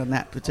bat again on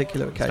that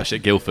particular occasion. Especially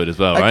at Guildford as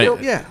well, right?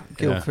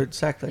 Guildford,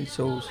 Sackling,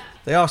 Sauls.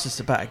 They asked us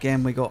to bat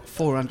again. We got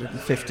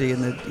 450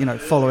 in the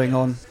following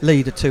on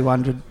lead of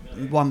 200.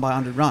 Won by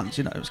 100 runs.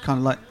 It was kind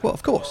of like, well,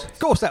 of course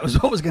that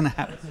was what was going to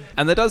happen.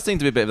 And there does seem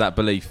to be a bit of that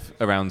belief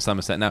around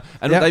Somerset now,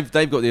 and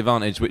they've got the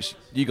advantage which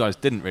you guys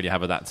didn't really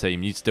have with that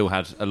team. You still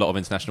had a lot of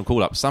international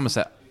call-ups.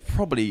 Somerset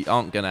probably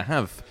aren't going to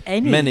have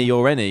many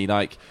or any.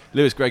 Like,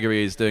 Lewis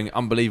Gregory is doing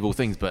unbelievable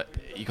things, but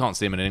you can't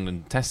see him in an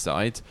England test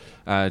side.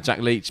 Jack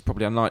Leach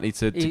probably unlikely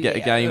to get a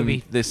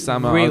game this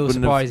summer. I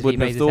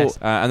wouldn't have thought.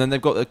 And then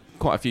they've got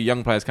quite a few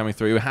young players coming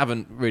through who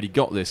haven't really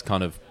got this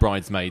kind of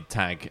bridesmaid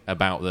tag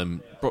about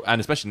them, and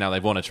especially now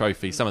they've won a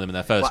trophy, some of them in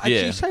their first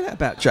year. You say that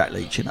about Jack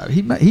Leach,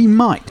 he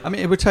might. I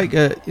mean, it would take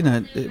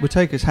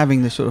us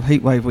having the sort of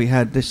heat wave we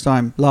had this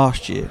time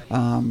last year,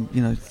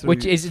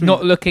 which is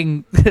not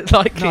looking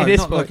likely. No,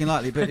 not looking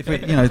likely. But if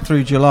it,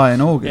 through July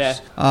and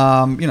August,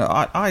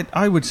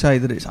 I would say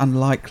that it's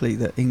unlikely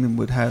that England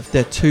would have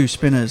their 2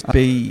 spinners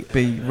be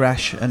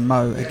Rash and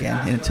Mo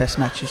again in Test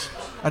matches.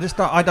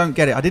 I don't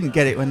get it. I didn't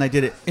get it when they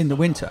did it in the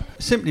winter,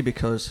 simply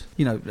because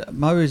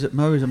Mo is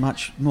a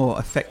much more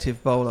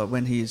effective bowler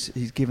when he's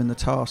given the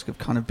task of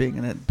kind of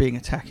being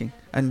attacking,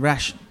 and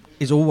Rash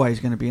is always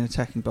going to be an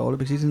attacking bowler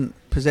because he doesn't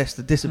possess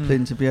the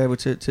discipline to be able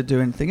to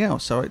do anything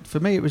else. So for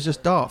me, it was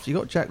just daft. You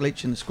got Jack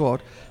Leach in the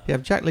squad. You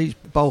have Jack Leach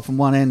bowl from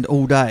one end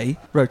all day,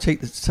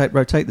 rotate the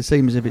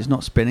seamers if it's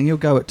not spinning. He'll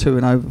go at 2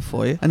 and over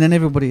for you, and then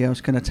everybody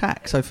else can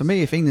attack. So for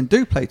me, if England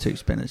do play 2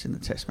 spinners in the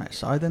Test match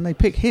side, then they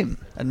pick him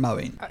and Mo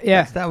in.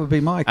 That would be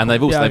my call. And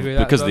they've also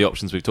because of the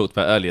options we've talked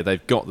about earlier,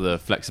 they've got the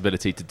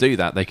flexibility to do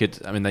that.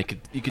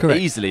 You could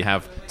easily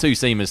have 2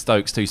 seamers,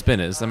 Stokes, 2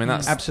 spinners. I mean,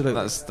 that's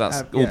absolutely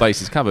that's all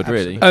bases covered,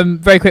 really.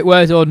 Very quick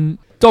words on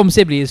Dom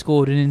Sibley has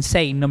scored an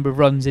insane number of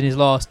runs in his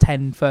last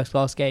 10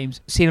 first-class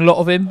games. Seen a lot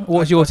of him. What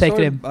was your take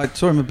on him? I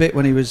saw him a bit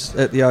when he was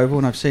at the Oval,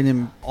 and I've seen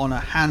him on a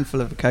handful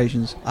of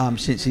occasions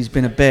since he's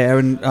been a Bear,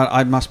 and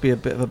I must be a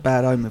bit of a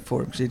bad omen for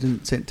him because he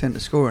didn't tend to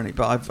score any.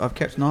 But I've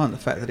kept an eye on the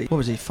fact that he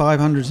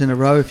 500s in a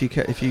row if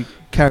you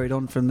carried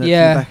on from the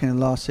back end of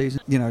last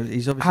season.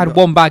 He's obviously had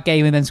one bad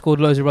game and then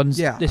scored loads of runs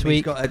this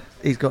week.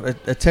 He's got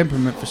a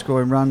temperament for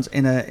scoring runs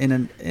in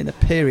a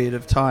period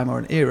of time or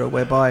an era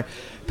whereby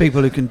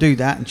people who can do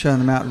that and churn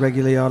them out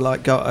regularly are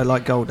like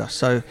gold dust.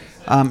 So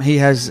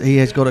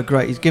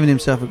he's given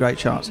himself a great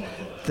chance.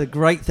 The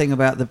great thing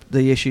about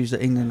the issues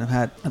that England have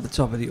had at the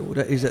top of the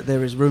order is that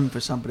there is room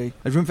for somebody.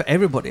 There's room for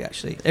everybody,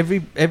 actually.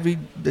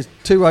 There's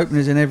 2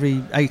 openers in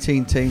every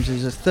 18 teams.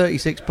 There's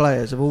 36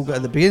 players have all got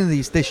at the beginning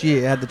of this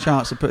year had the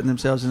chance of putting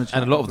themselves in a chance,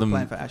 and a lot of them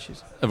playing for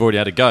Ashes have already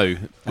had a go,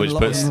 which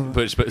puts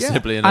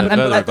Sibley in a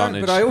further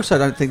advantage. But I also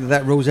don't think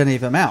that rules any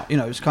of them out.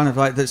 It's kind of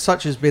like that.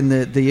 Such has been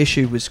the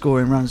issue with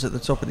scoring runs at the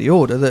top of the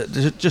order that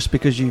just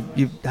because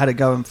you've had a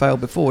go and failed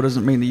before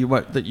doesn't mean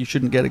that you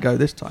shouldn't get a go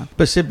this time.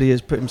 But Sibley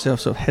has put himself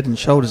sort of head and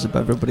shoulders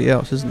above everybody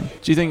else, isn't he?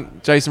 Do you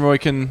think Jason Roy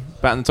can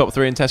bat in the top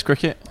 3 in Test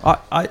cricket?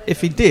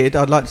 If he did,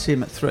 I'd like to see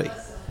him at 3.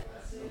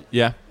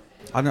 Yeah.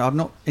 I'm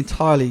not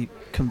entirely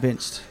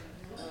convinced.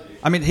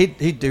 I mean,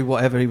 he'd do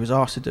whatever he was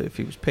asked to do if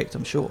he was picked,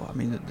 I'm sure. I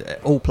mean,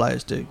 all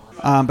players do.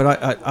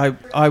 But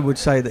I would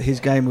say that his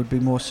game would be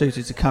more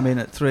suited to come in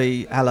at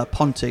 3 a la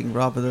Ponting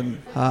rather than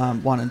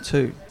 1 and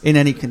 2 in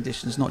any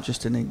conditions, not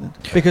just in England.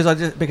 Because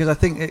I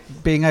think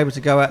being able to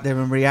go out there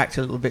and react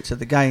a little bit to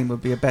the game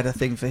would be a better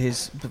thing for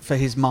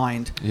his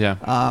mind.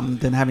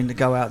 Than having to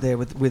go out there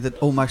with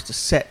almost a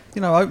set.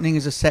 Opening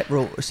is a set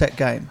rule, a set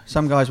game.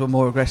 Some guys were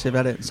more aggressive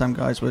at it, and some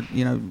guys would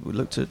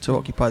look to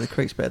occupy the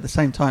crease. But at the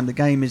same time, the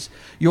game is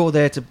you're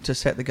there to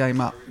set the game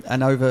up,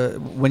 and over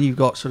when you've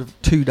got sort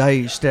of 2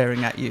 days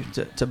staring at you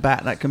to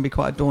bat, that can be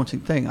quite a daunting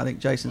thing. I think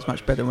Jason's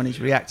much better when he's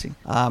reacting,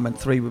 and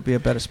 3 would be a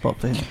better spot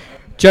for him.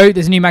 Joe,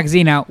 there's a new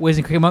magazine out,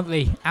 Wisden Cricket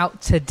Monthly,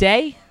 out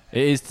today.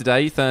 It is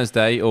today,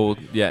 Thursday, or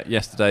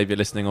yesterday if you're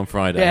listening on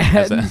Friday.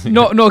 Yeah,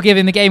 not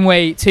giving the game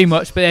away too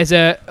much, but there's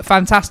a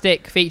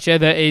fantastic feature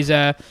that is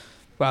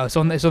it's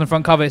on the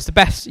front cover. It's the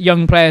best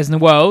young players in the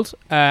world,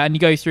 and you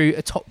go through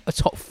a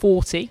top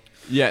 40.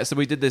 Yeah, so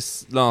we did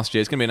this last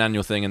year. It's going to be an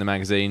annual thing in the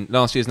magazine.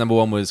 Last year's number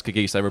 1 was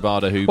Kagiso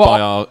Rabada, who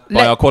by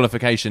our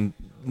qualification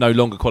no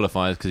longer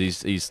qualifies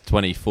because he's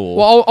 24.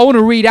 Well, I want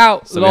to read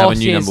out so last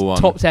year's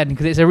top 10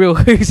 because it's a real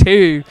who's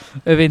who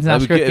of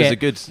international cricket.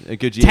 It was a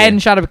good year. 10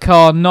 Shadab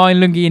Khan, 9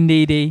 Lungi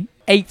Ndidi,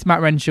 8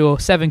 Matt Renshaw,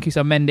 7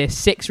 Kusal Mendis,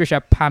 6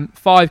 Rishabh Pant,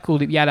 5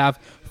 Kuldeep Yadav,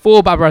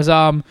 4 Babar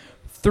Azam,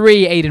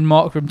 3 Aidan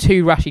Markram,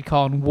 2 Rashid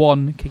Khan,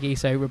 1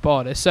 Kagiso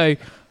Rabada. So,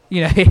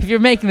 if you're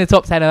making the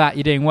top 10 of that,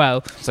 you're doing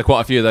well. So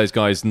quite a few of those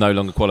guys no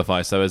longer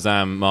qualify. So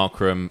Azam,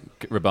 Markram,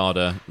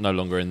 Rabada no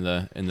longer in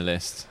the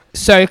list.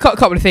 So a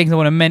couple of things I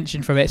want to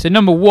mention from it. So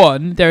number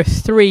 1, there are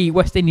 3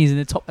 West Indies in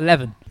the top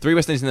 11. 3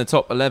 West Indies in the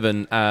top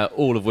 11,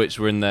 all of which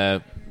were in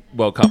their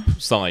World Cup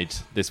side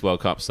this World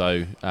Cup.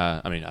 So, I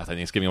don't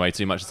think it's giving away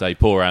too much to say.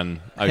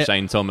 Pooran,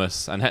 O'Shane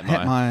Thomas and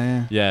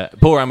Hetmeyer. Yeah,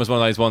 Pooran was one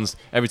of those ones,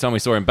 every time we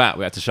saw him bat,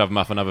 we had to shove him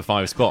up another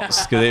 5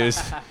 spots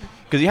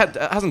because he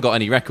hasn't got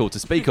any record to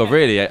speak of,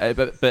 really.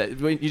 But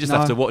you just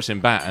have to watch him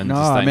bat.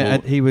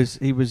 And he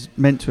was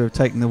meant to have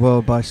taken the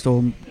world by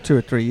storm 2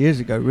 or 3 years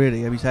ago,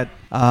 really. He's had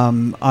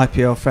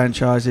IPL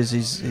franchises.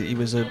 He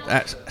was a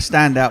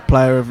standout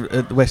player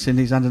of the West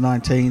Indies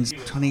under-19s.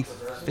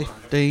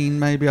 2015,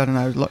 maybe, I don't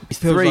know. He's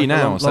 3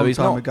 now, so he's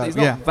not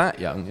that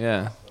young.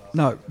 Yeah.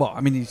 No, well,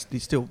 he's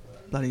still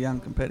bloody young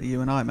compared to you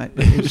and I, mate.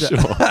 But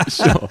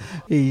sure.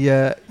 He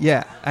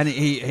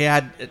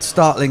had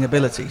startling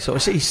ability, so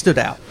he stood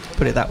out,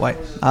 put it that way.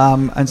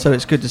 And so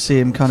it's good to see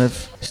him kind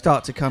of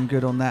start to come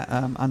good on that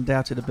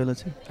undoubted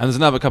ability. And there's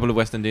another couple of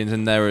West Indians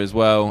in there as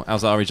well.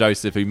 Alzari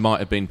Joseph, who might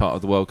have been part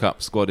of the World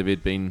Cup squad if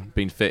he'd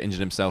been fit, injured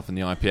himself in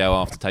the IPL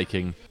after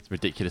taking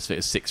ridiculous fit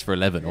of 6 for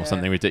 11 or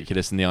something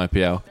ridiculous in the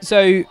IPL.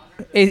 So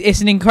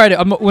it's an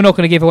incredible. We're not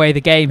going to give away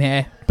the game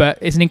here, but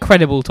it's an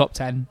incredible top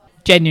 10.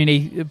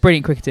 Genuinely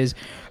brilliant cricketers.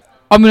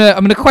 I'm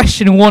gonna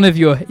question one of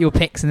your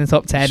picks in the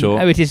top 10,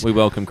 sure, which is we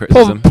welcome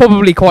criticism.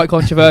 Probably quite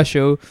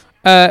controversial.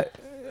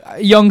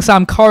 Young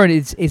Sam Curran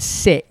is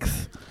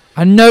 6th.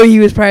 I know he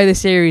was player of the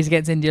series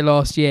against India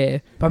last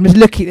year, but I'm just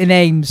looking at the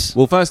names.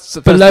 Well,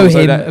 first below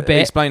him a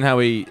bit. Explain how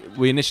we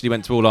initially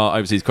went to all our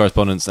overseas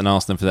correspondents and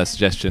asked them for their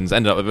suggestions.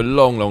 Ended up with a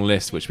long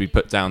list which we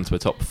put down to a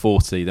top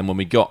 40. Then when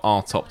we got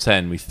our top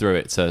 10, we threw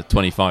it to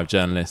 25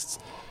 journalists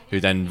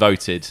who then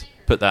voted,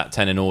 put that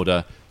 10 in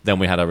order. Then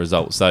we had our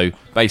results. So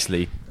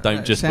basically,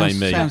 don't just blame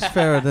me. Sounds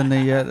fairer than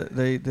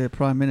the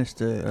Prime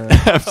Minister.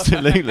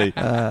 Absolutely.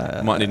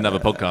 Might need another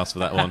podcast for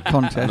that one.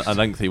 Contest. A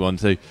lengthy one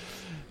too.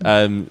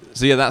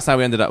 That's how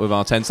we ended up with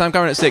our 10. Sam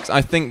Curran at 6.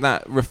 I think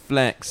that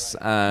reflects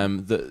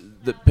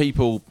that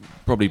people,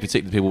 probably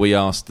particularly people we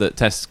asked, that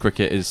Test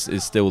cricket is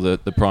still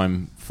the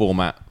prime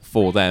format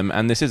for them.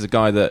 And this is a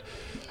guy that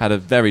had a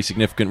very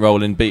significant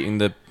role in beating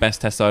the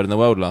best Test side in the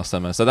world last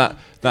summer. So that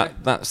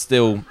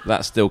still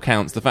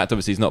counts. The fact,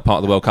 obviously, he's not part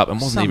of the World Cup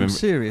and wasn't even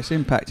serious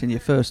impact in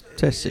your first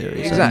Test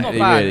series. Exactly,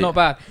 not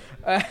bad.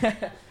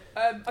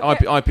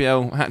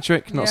 IPL hat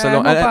trick, not so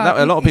long.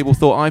 A lot of people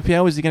thought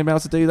IPL, is he going to be able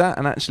to do that?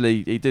 And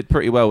actually, he did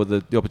pretty well with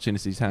the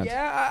opportunities he's had.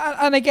 Yeah,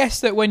 and I guess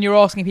that when you're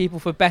asking people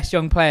for best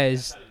young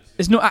players,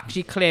 it's not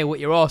actually clear what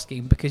you're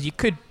asking, because you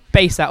could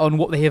base that on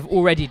what they have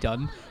already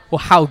done or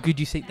how good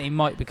you think they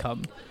might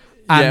become.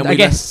 And I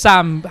guess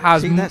Sam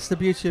has... See, that's the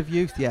beauty of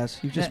youth,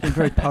 Yaz. You've just been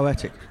very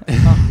poetic.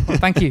 Well,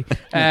 thank you.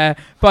 But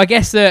I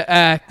guess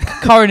that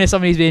Curran is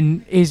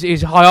somebody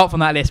who's high up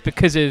on that list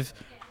because of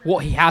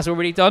what he has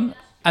already done,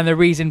 and the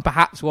reason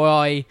perhaps why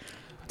I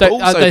don't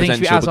think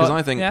potential, because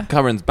I think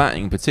Curran's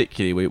batting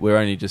particularly, we're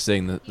only just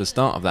seeing the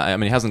start of that. I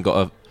mean, he hasn't got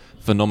a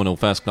phenomenal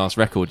first-class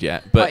record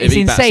yet, but if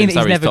he bats in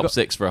Surrey's top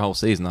 6 for a whole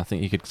season, I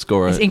think he could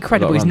score It's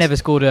incredible he's never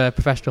scored a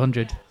professional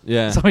 100.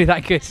 Yeah. Somebody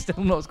that good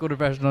still not scored a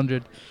professional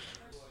 100.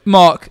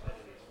 Mark,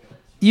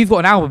 you've got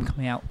an album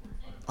coming out.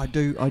 I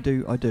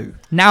do.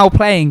 Now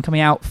Playing,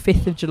 coming out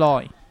 5th of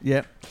July.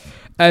 Yep.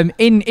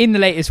 In the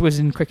latest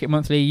Wisden Cricket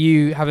Monthly,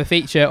 you have a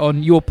feature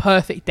on your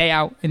perfect day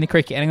out in the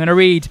cricket, and I'm going to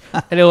read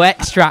a little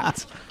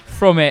extract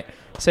from it.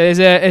 So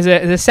there's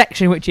a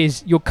section which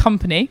is your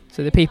company,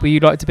 so the people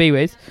you'd like to be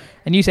with,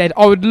 and you said,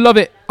 I would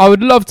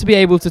love to be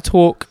able to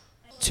talk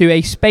to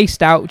a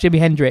spaced out Jimi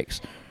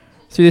Hendrix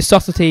through the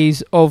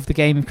subtleties of the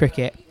game of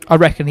cricket. I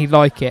reckon he'd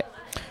like it.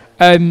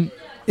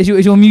 Is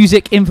your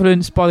music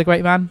influenced by the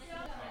great man?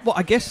 Well,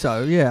 I guess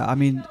so. Yeah. I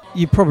mean,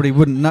 you probably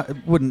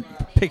wouldn't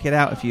pick it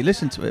out if you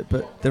listened to it.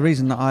 But the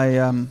reason it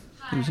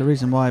was the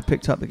reason why I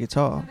picked up the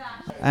guitar,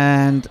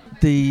 and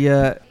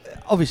the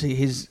obviously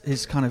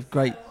his kind of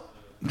great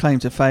claim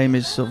to fame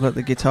is sort of like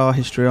the guitar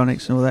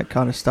histrionics and all that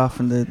kind of stuff,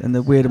 and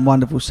the weird and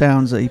wonderful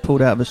sounds that he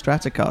pulled out of a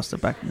Stratocaster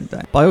back in the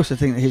day. But I also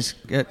think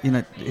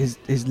that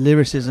his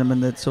lyricism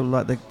and the sort of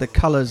like the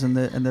colours and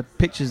the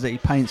pictures that he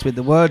paints with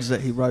the words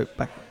that he wrote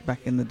back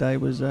in the day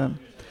was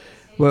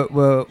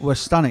were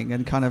stunning,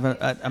 and kind of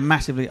a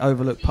massively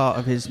overlooked part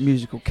of his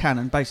musical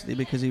canon, basically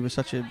because he was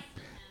such a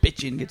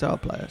bitching guitar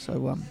player.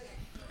 So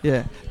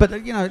yeah.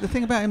 But you know, the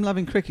thing about him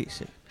loving cricket,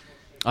 see.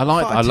 I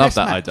love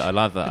that. I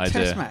love that a idea.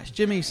 Test match.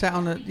 Jimmy sat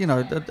on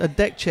a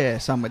deck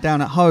chair somewhere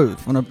down at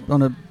Hove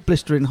on a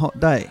blistering hot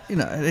day. You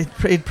know,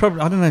 he'd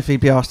probably, I don't know if he'd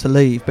be asked to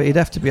leave, but he'd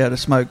have to be able to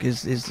smoke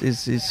his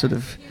sort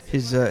of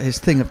his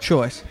thing of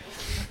choice.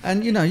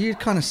 And you know, you'd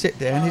kind of sit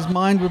there, and his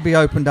mind would be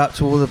opened up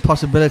to all the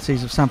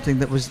possibilities of something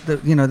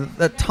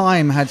that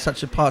time had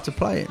such a part to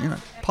play in. You know,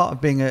 part of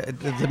being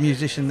the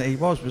musician that he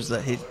was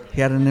that he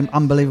had an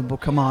unbelievable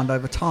command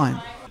over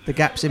time. The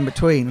gaps in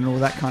between and all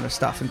that kind of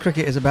stuff. And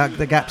cricket is about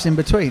the gaps in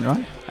between,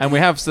 right? And we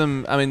have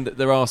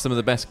there are some of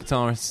the best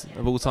guitarists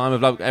of all time.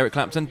 I've loved Eric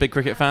Clapton, big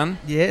cricket fan.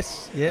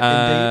 Yes,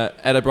 yeah,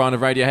 indeed. Ed O'Brien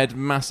of Radiohead,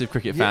 massive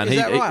cricket fan. Is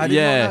that right? I did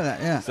not know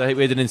that, yeah. So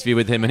we had an interview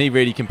with him, and he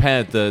really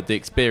compared the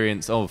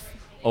experience of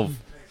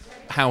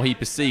how he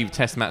perceived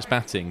Test match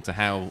batting to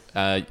how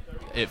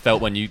it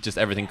felt when you just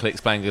everything clicks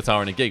playing the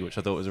guitar in a gig, which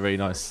I thought was a really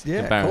nice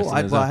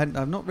comparison. Cool.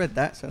 I've not read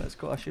that, so that's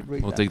cool. I should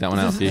read We'll dig that one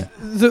out for you.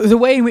 The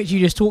way in which you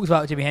just talked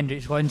about Jimi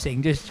Hendrix, one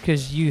thing, just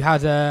because you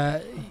had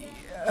a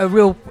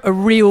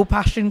real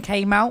passion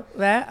came out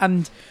there,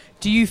 and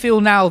do you feel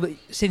now that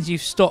since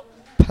you've stopped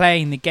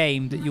playing the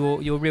game that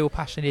your real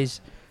passion is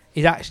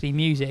actually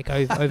music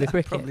over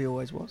cricket? Probably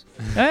always was.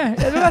 Yeah,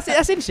 that's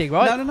interesting,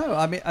 right? No.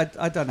 I mean,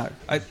 I don't know.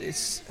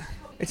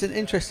 It's an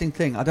interesting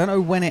thing. I don't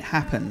know when it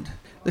happened.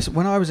 Listen,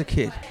 when I was a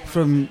kid,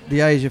 from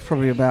the age of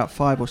probably about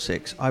 5 or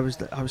 6, I was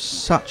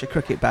such a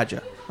cricket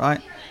badger, right?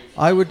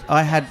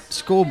 I had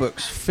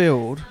scorebooks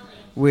filled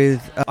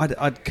with.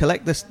 I'd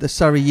collect the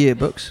Surrey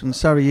yearbooks, and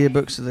Surrey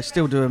yearbooks, they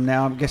still do them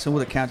now. I'm guessing all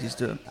the counties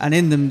do them, and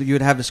in them you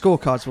would have the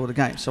scorecards for all the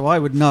games. So I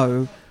would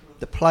know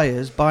the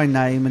players by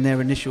name and their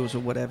initials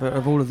or whatever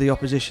of all of the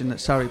opposition that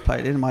Surrey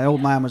played in. My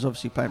old man was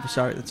obviously playing for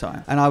Surrey at the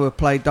time, and I would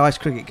play dice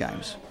cricket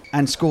games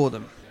and score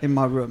them in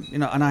my room, you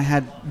know, and I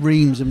had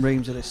reams and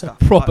reams of this stuff.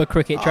 Proper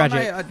cricket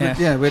tragic. Mate,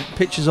 we had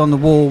pictures on the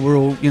wall were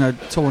all, you know,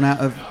 torn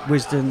out of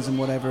Wisdens and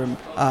whatever, and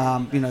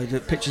you know, the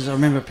pictures. I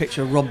remember a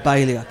picture of Rob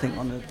Bailey, I think,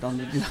 on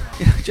the you know,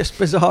 just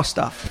bizarre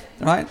stuff,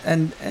 right?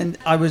 And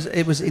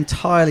it was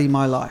entirely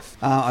my life.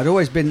 I'd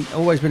always been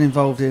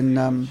involved in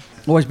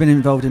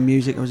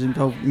music. I was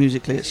involved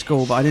musically at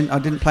school, but I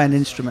didn't play an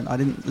instrument. I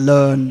didn't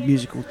learn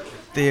musical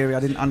theory. I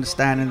didn't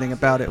understand anything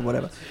about it or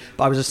whatever.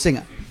 But I was a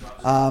singer.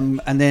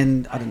 And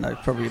then, I don't know,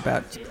 probably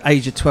about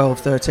age of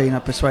 12, 13, I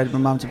persuaded my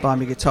mum to buy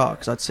me a guitar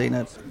because I'd seen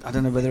I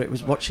don't know whether it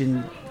was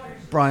watching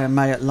Brian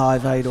May at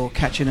Live Aid or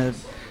catching a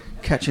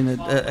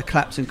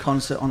Clapton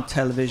concert on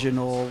television,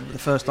 or the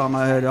first time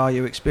I heard Are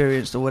You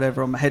Experienced or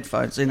whatever on my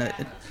headphones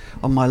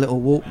on my little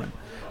Walkman.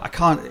 I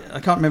can't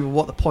remember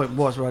what the point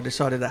was where I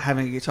decided that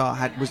having a guitar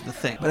was the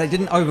thing, but it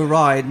didn't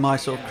override my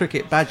sort of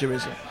cricket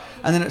badgerism.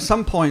 And then at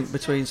some point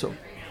between sort of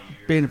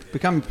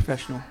becoming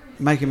professional,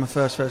 making my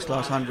first class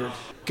 100,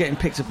 getting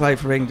picked to play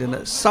for England,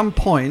 at some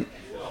point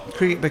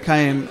cricket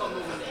became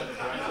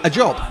a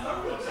job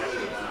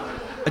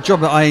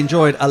that I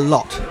enjoyed a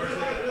lot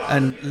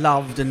and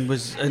loved and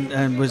was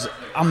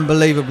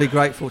unbelievably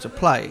grateful to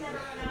play.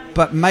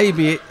 But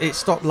maybe it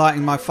stopped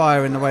lighting my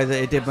fire in the way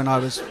that it did when I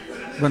was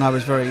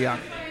very young,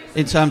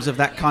 in terms of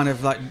that kind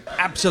of like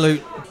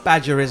absolute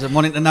badgerism,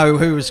 wanting to know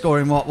who was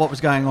scoring what was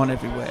going on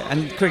everywhere,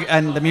 and cricket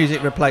and the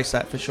music replaced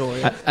that for sure.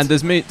 Yeah. And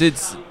does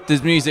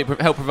music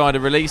help provide a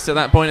release at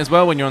that point as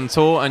well when you're on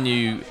tour?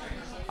 And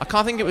I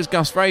can't think it was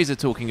Gus Fraser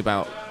talking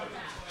about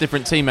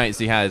different teammates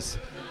he has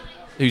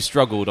who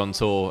struggled on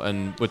tour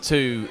and were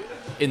too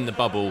in the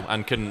bubble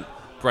and couldn't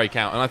break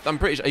out. And I'm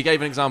pretty sure he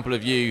gave an example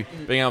of you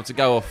being able to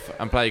go off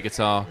and play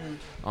guitar,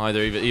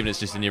 even it's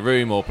just in your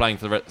room or playing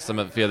for some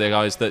of the other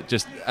guys, that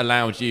just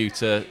allowed you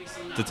to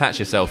detach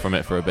yourself from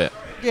it for a bit.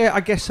 Yeah,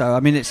 I guess so. I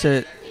mean,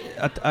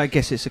 I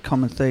guess it's a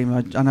common theme.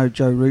 I know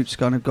Joe Root's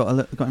kind of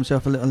got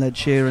himself a little Ed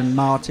Sheeran,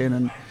 Martin,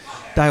 and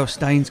Dale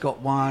Stein's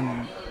got one.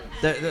 And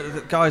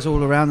the guys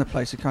all around the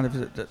place are kind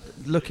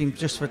of looking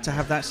just to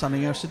have that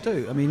something else to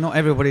do. I mean, not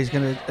everybody's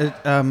going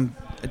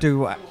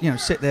to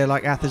sit there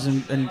like Athers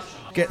and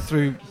get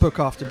through book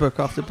after book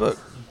after book.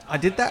 I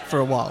did that for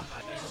a while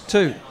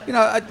too, you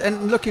know.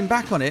 And looking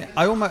back on it,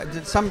 I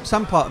almost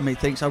some part of me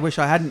thinks I wish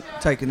I hadn't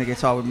taken the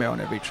guitar with me on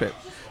every trip,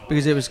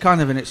 because it was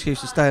kind of an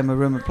excuse to stay in my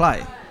room and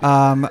play.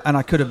 And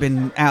I could have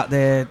been out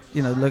there,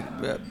 you know,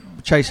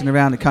 chasing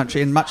around the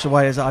country in much the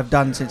way as I've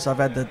done since I've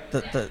had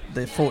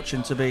the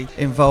fortune to be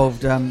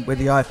involved with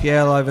the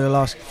IPL over the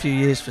last few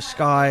years for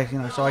Sky. You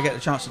know, so I get the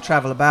chance to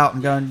travel about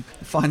and go and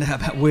find out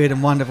about weird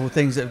and wonderful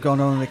things that have gone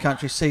on in the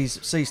country, see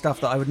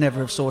stuff that I would never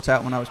have sought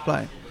out when I was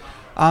playing.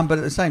 But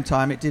at the same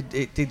time, it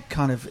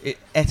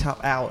ate up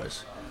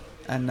hours,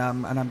 and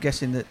I'm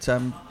guessing that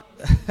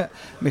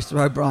Mr.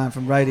 O'Brien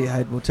from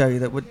Radiohead will tell you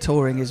that with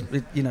touring is,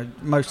 you know,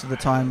 most of the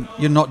time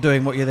you're not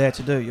doing what you're there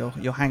to do.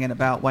 You're hanging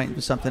about waiting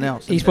for something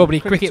else. He's probably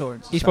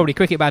probably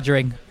cricket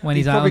badgering when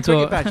he's out on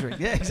tour. Badgering.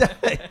 Yeah,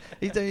 exactly.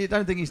 You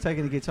don't think he's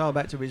taking the guitar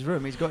back to his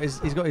room. He's got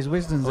his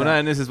wisdom. Well, no,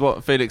 and this is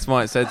what Felix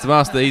White said to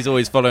us, that he's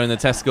always following the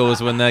test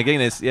scores when they're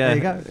Guinness. Yeah. There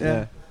you go.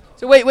 Yeah.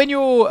 So wait, when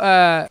you're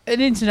an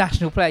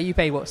international player, you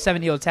play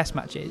 70 odd test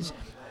matches,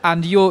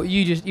 and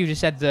you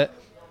just said that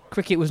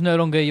cricket was no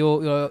longer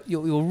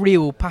your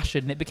real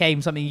passion. It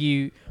became something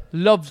you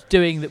loved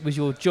doing that was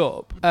your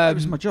job. It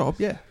was my job,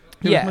 yeah.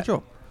 It was my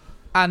job.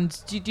 And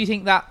do you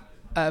think that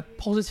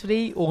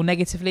positively or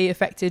negatively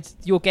affected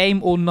your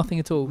game, or nothing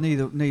at all?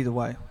 Neither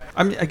way.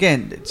 I mean,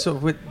 again, it's sort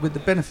of with the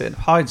benefit of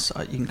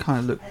hindsight, you can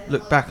kind of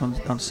look back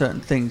on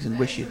certain things and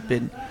wish you'd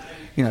been,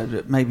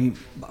 maybe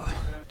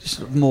just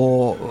sort of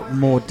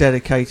more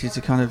dedicated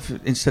to kind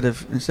of instead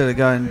of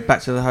going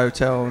back to the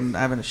hotel and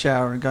having a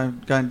shower and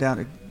going down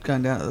to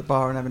the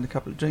bar and having a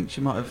couple of drinks,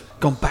 you might have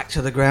gone back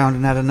to the ground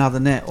and had another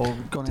net, or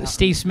gone out.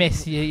 Steve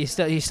Smith, you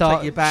start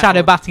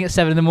shadow batting at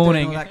 7 a.m. all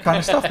that kind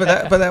of stuff.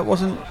 But that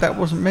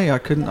wasn't me. I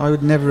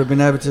would never have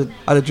been able to.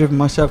 I'd have driven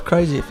myself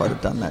crazy if I'd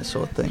have done that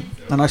sort of thing.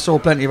 And I saw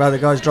plenty of other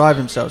guys drive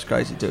themselves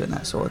crazy doing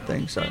that sort of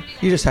thing. So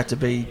you just had to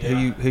be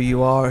who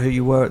you are, who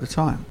you were at the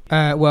time.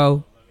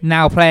 Well,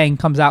 Now Playing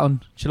comes out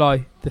on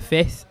July the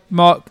 5th.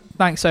 Mark,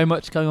 thanks so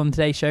much for coming on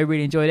today's show.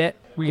 Really enjoyed it.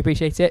 Really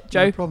appreciate it.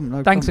 Joe, no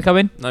problem. Thanks for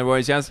coming. No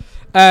worries, Yaz.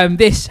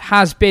 This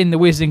has been the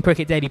Wisden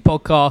Cricket Daily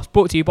Podcast,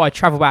 brought to you by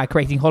Travel Bag,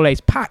 creating holidays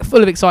packed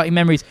full of exciting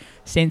memories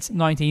since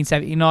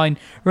 1979.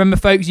 Remember,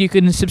 folks, you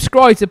can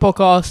subscribe to the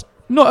podcast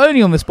not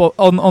only on the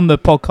on the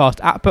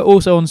podcast app, but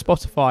also on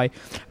Spotify.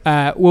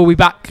 We'll be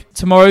back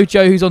tomorrow.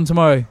 Joe, who's on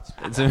tomorrow?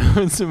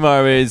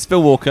 Tomorrow is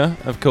Phil Walker,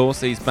 of course,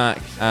 he's back,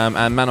 and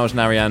Manoj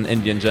Narayan,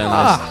 Indian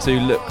journalist, to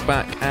look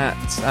back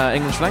at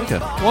England-Sri Lanka.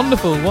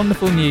 Wonderful,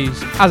 wonderful news.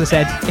 As I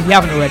said, if you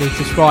haven't already,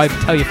 subscribe,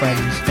 tell your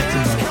friends.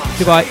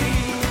 Goodbye.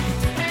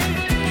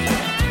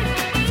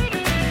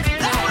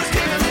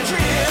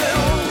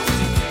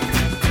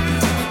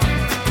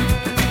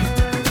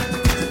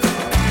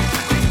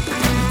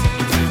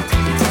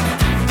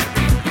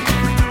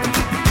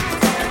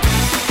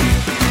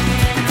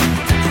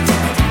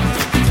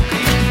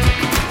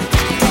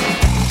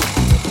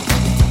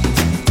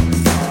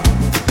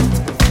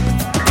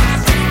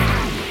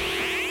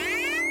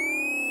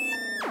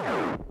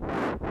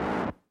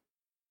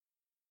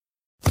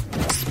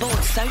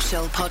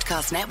 Social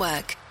Podcast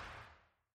Network.